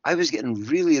 I was getting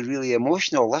really, really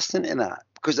emotional listening to that,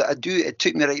 because it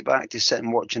took me right back to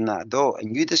sitting watching that dot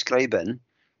and you describing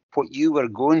what you were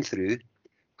going through.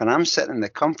 And I'm sitting in the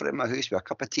comfort of my house with a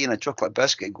cup of tea and a chocolate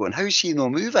biscuit going, how's she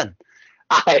not moving?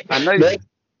 And now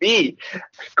me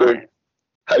going,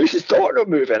 how's his daughter not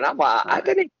moving? I'm like, I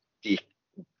didn't see.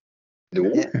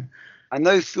 No. Yeah. I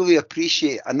now fully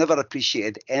I never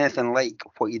appreciated anything like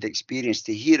what you'd experienced.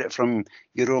 To hear it from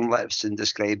your own lips and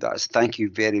describe that, so thank you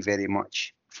very, very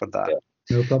much for that.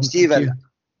 Yeah. No problem. Stephen,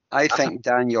 I think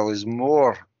Daniel is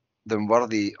more than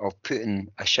worthy of putting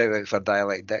a shout out for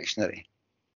Dialect Dictionary.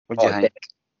 What do you think?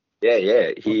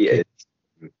 Yeah. He is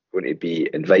going to be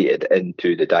invited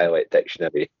into the Dialect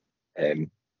Dictionary.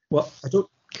 Well,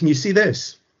 can you see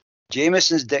this?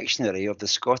 Jameson's Dictionary of the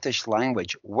Scottish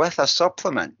Language with a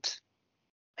supplement.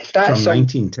 That's from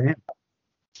 1910.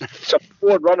 Some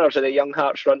 4 runners in the Young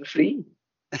Hearts Run Free.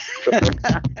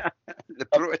 The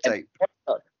prototype.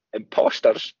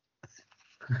 Imposters.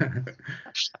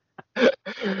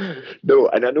 No,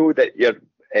 and I know that you're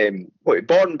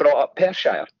born and brought up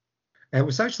Perthshire. I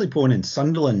was actually born in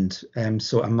Sunderland,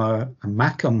 so I'm a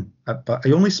Mackem, but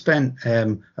I only spent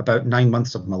about 9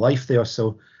 months of my life there,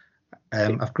 so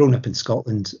I've grown up in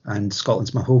Scotland, and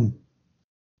Scotland's my home.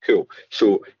 Cool.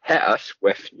 So hit us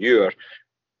with your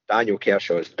Daniel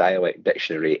Kershaw's Dialect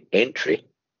Dictionary entry.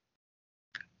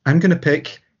 I'm going to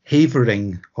pick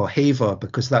havering or haver,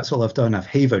 because that's all I've done. I've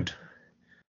havered.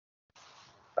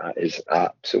 That is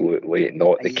absolutely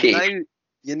not the case.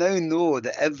 You now know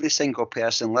that every single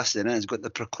person listening has got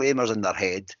the proclaimers in their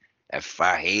head. If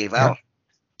I haver. Yeah.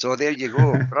 So there you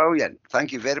go. Brilliant.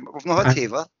 Thank you very much. We've not had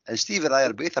haver, and Steve and I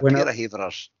are both a pair of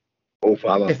haverers.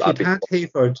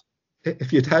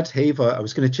 If you'd had haver, I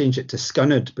was going to change it to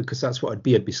scunned, because that's what I'd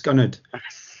be. I'd be scunned.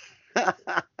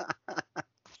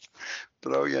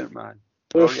 Brilliant, man.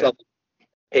 Both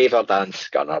havered and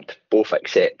scunned, both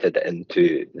accepted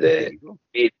into the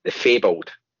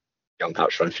fabled Young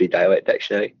Hearts Run Free Dialect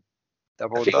Dictionary.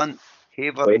 Double done.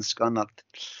 Havered and scunned.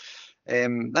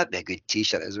 That'd be a good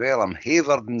t-shirt as well. I'm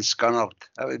havered and scunned.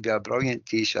 That would be a brilliant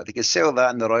t-shirt. You could sell that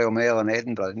in the Royal Mail in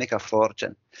Edinburgh. It'd make a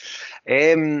fortune.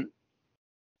 The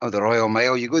Royal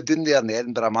Mail. You go down there in the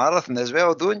Edinburgh Marathon as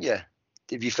well, don't you?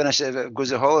 If you finish it goes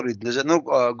to Holyrood. Does it not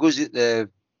goes to the,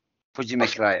 what do you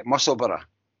make right? Musselburgh.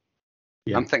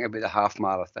 Yeah. I'm thinking about the half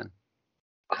marathon.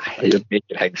 You're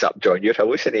making things up, John. You're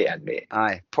hallucinating, mate.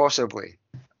 Aye, possibly.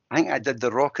 I think I did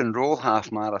the rock and roll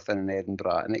half marathon in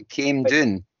Edinburgh, and it came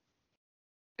down.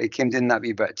 It came down that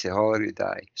wee bit to Holyrood,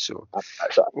 aye. So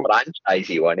that's a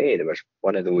franchisey one, eh? There was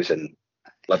one of those in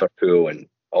Liverpool and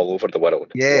all over the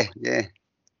world. Yeah.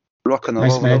 Rocking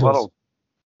all over the world.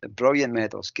 The brilliant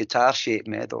medals, guitar-shaped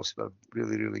medals, were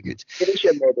really, really good. Where does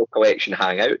your medal collection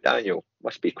hang out, Daniel?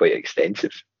 Must be quite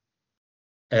extensive.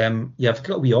 I've got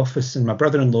a wee office, and my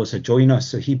brother-in-law's a joiner,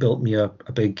 so he built me a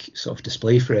big sort of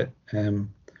display for it.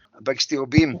 A big steel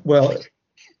beam? Well,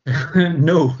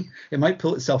 no, it might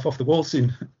pull itself off the wall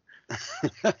soon.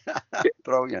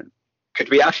 Brilliant. Could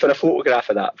we ask for a photograph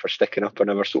of that for sticking up on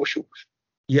our socials?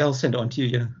 Yeah, I'll send it on to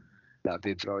you, yeah. That'd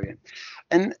be brilliant.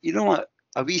 And you know what?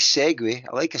 A wee segue,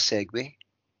 I like a segue,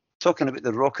 talking about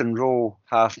the rock and roll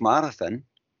half marathon,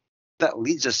 that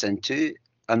leads us into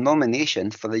a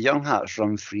nomination for the Young Hearts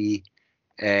Run Free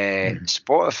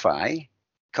Spotify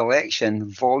collection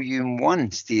Volume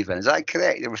 1, Stephen. Is that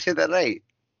correct? Have I said that right?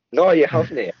 No, you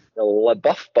haven't. The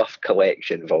LaBeouf Buff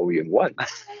Collection Volume 1.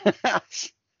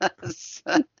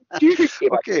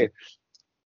 Okay.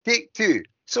 Take 2.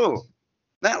 So,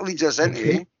 that leads us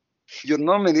into your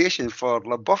nomination for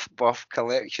LaBeouf Buff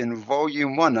Collection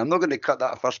Volume 1. I'm not going to cut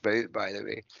that first bit out, by the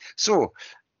way. So,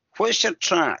 what's your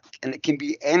track? And it can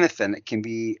be anything. It can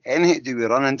be anything to do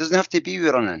with running. It doesn't have to be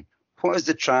with running. What is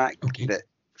the track that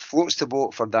floats the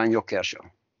boat for Daniel Kershaw?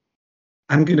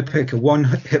 I'm going to pick a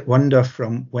one-hit wonder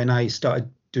from when I started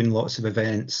doing lots of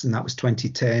events, and that was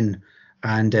 2010.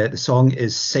 And the song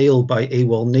is Sail by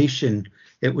AWOL Nation.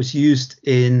 It was used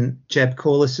in Jeb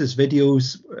Collis's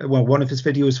videos, well, one of his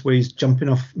videos where he's jumping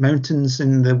off mountains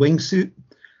in the wingsuit.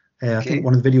 I think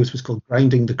one of the videos was called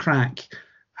Grinding the Crack.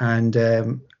 And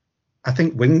I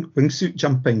think wingsuit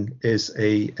jumping is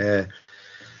a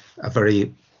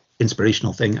very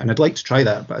inspirational thing, and I'd like to try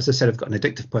that, but as I said, I've got an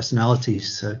addictive personality,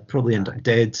 so I'd probably end up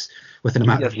dead within a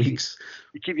matter of weeks.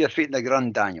 You keep your feet in the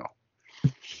ground, Daniel.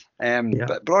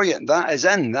 But brilliant. That is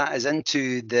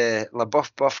into the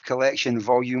LaBeouf Buff Collection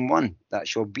Volume 1. That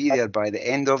shall be there by the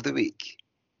end of the week.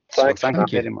 So thank you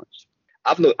very much.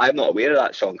 I'm not aware of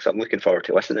that song, so I'm looking forward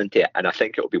to listening to it, and I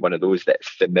think it'll be one of those that's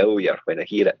familiar when I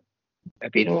hear it.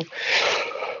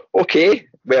 Okay,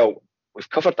 well, we've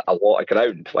covered a lot of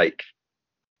ground, like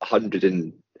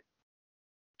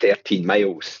 113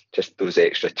 miles, just those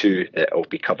extra 2 that will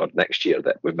be covered next year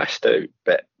that we missed out.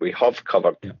 But we have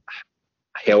covered a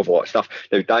hell of a lot of stuff.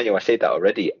 Now, Daniel, I said that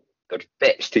already. There's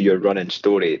bits to your running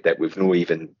story that we've not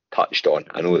even touched on.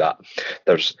 I know that.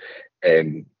 There's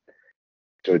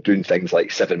doing things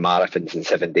like 7 marathons in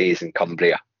 7 days in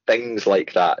Cumbria, things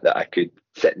like that I could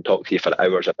sit and talk to you for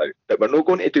hours about. But we're not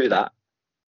going to do that.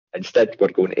 Instead, we're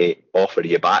going to offer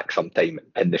you back sometime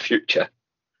in the future.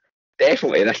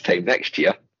 Definitely this time next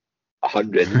year,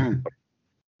 100.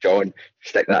 John,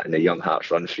 stick that in the Young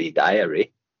Hearts Run Free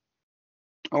diary.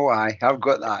 Oh, aye, I've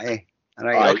got that, eh?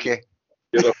 Right, okay.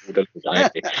 You're the holder of the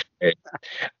diary.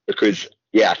 Because,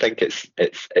 I think it's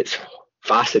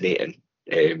fascinating.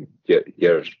 You're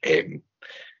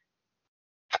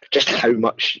just how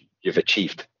much you've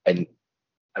achieved in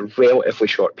a relatively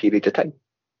short period of time.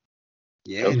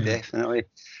 Yeah, definitely.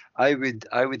 I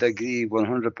would agree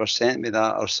 100% with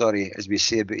that, or sorry, as we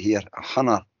say about here,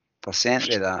 100%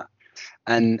 with that.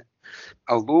 And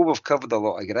although we've covered a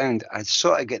lot of ground, I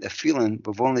sort of get the feeling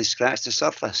we've only scratched the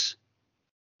surface.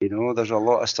 There's a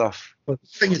lot of stuff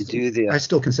to do there. I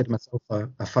still consider myself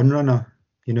a fun runner,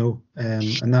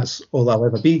 and that's all I'll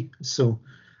ever be. So,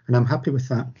 and I'm happy with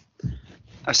that.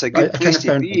 That's a good place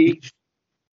to be.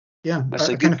 Yeah,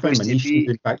 I kind of found my niche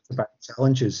doing back-to-back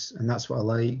challenges, and that's what I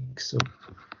like. So,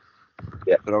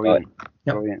 yeah, brilliant.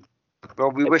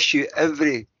 Well, we wish you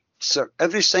every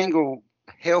single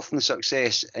health and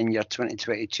success in your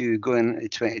 2022 going into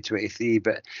 2023.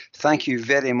 But thank you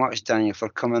very much, Daniel, for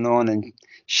coming on and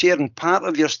sharing part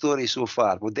of your story so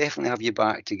far. We'll definitely have you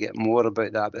back to get more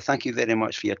about that. But thank you very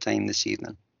much for your time this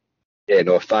evening. Yeah,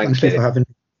 no, thanks. Thank you for having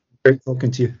me. Great talking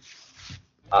to you.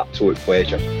 Absolute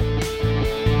pleasure.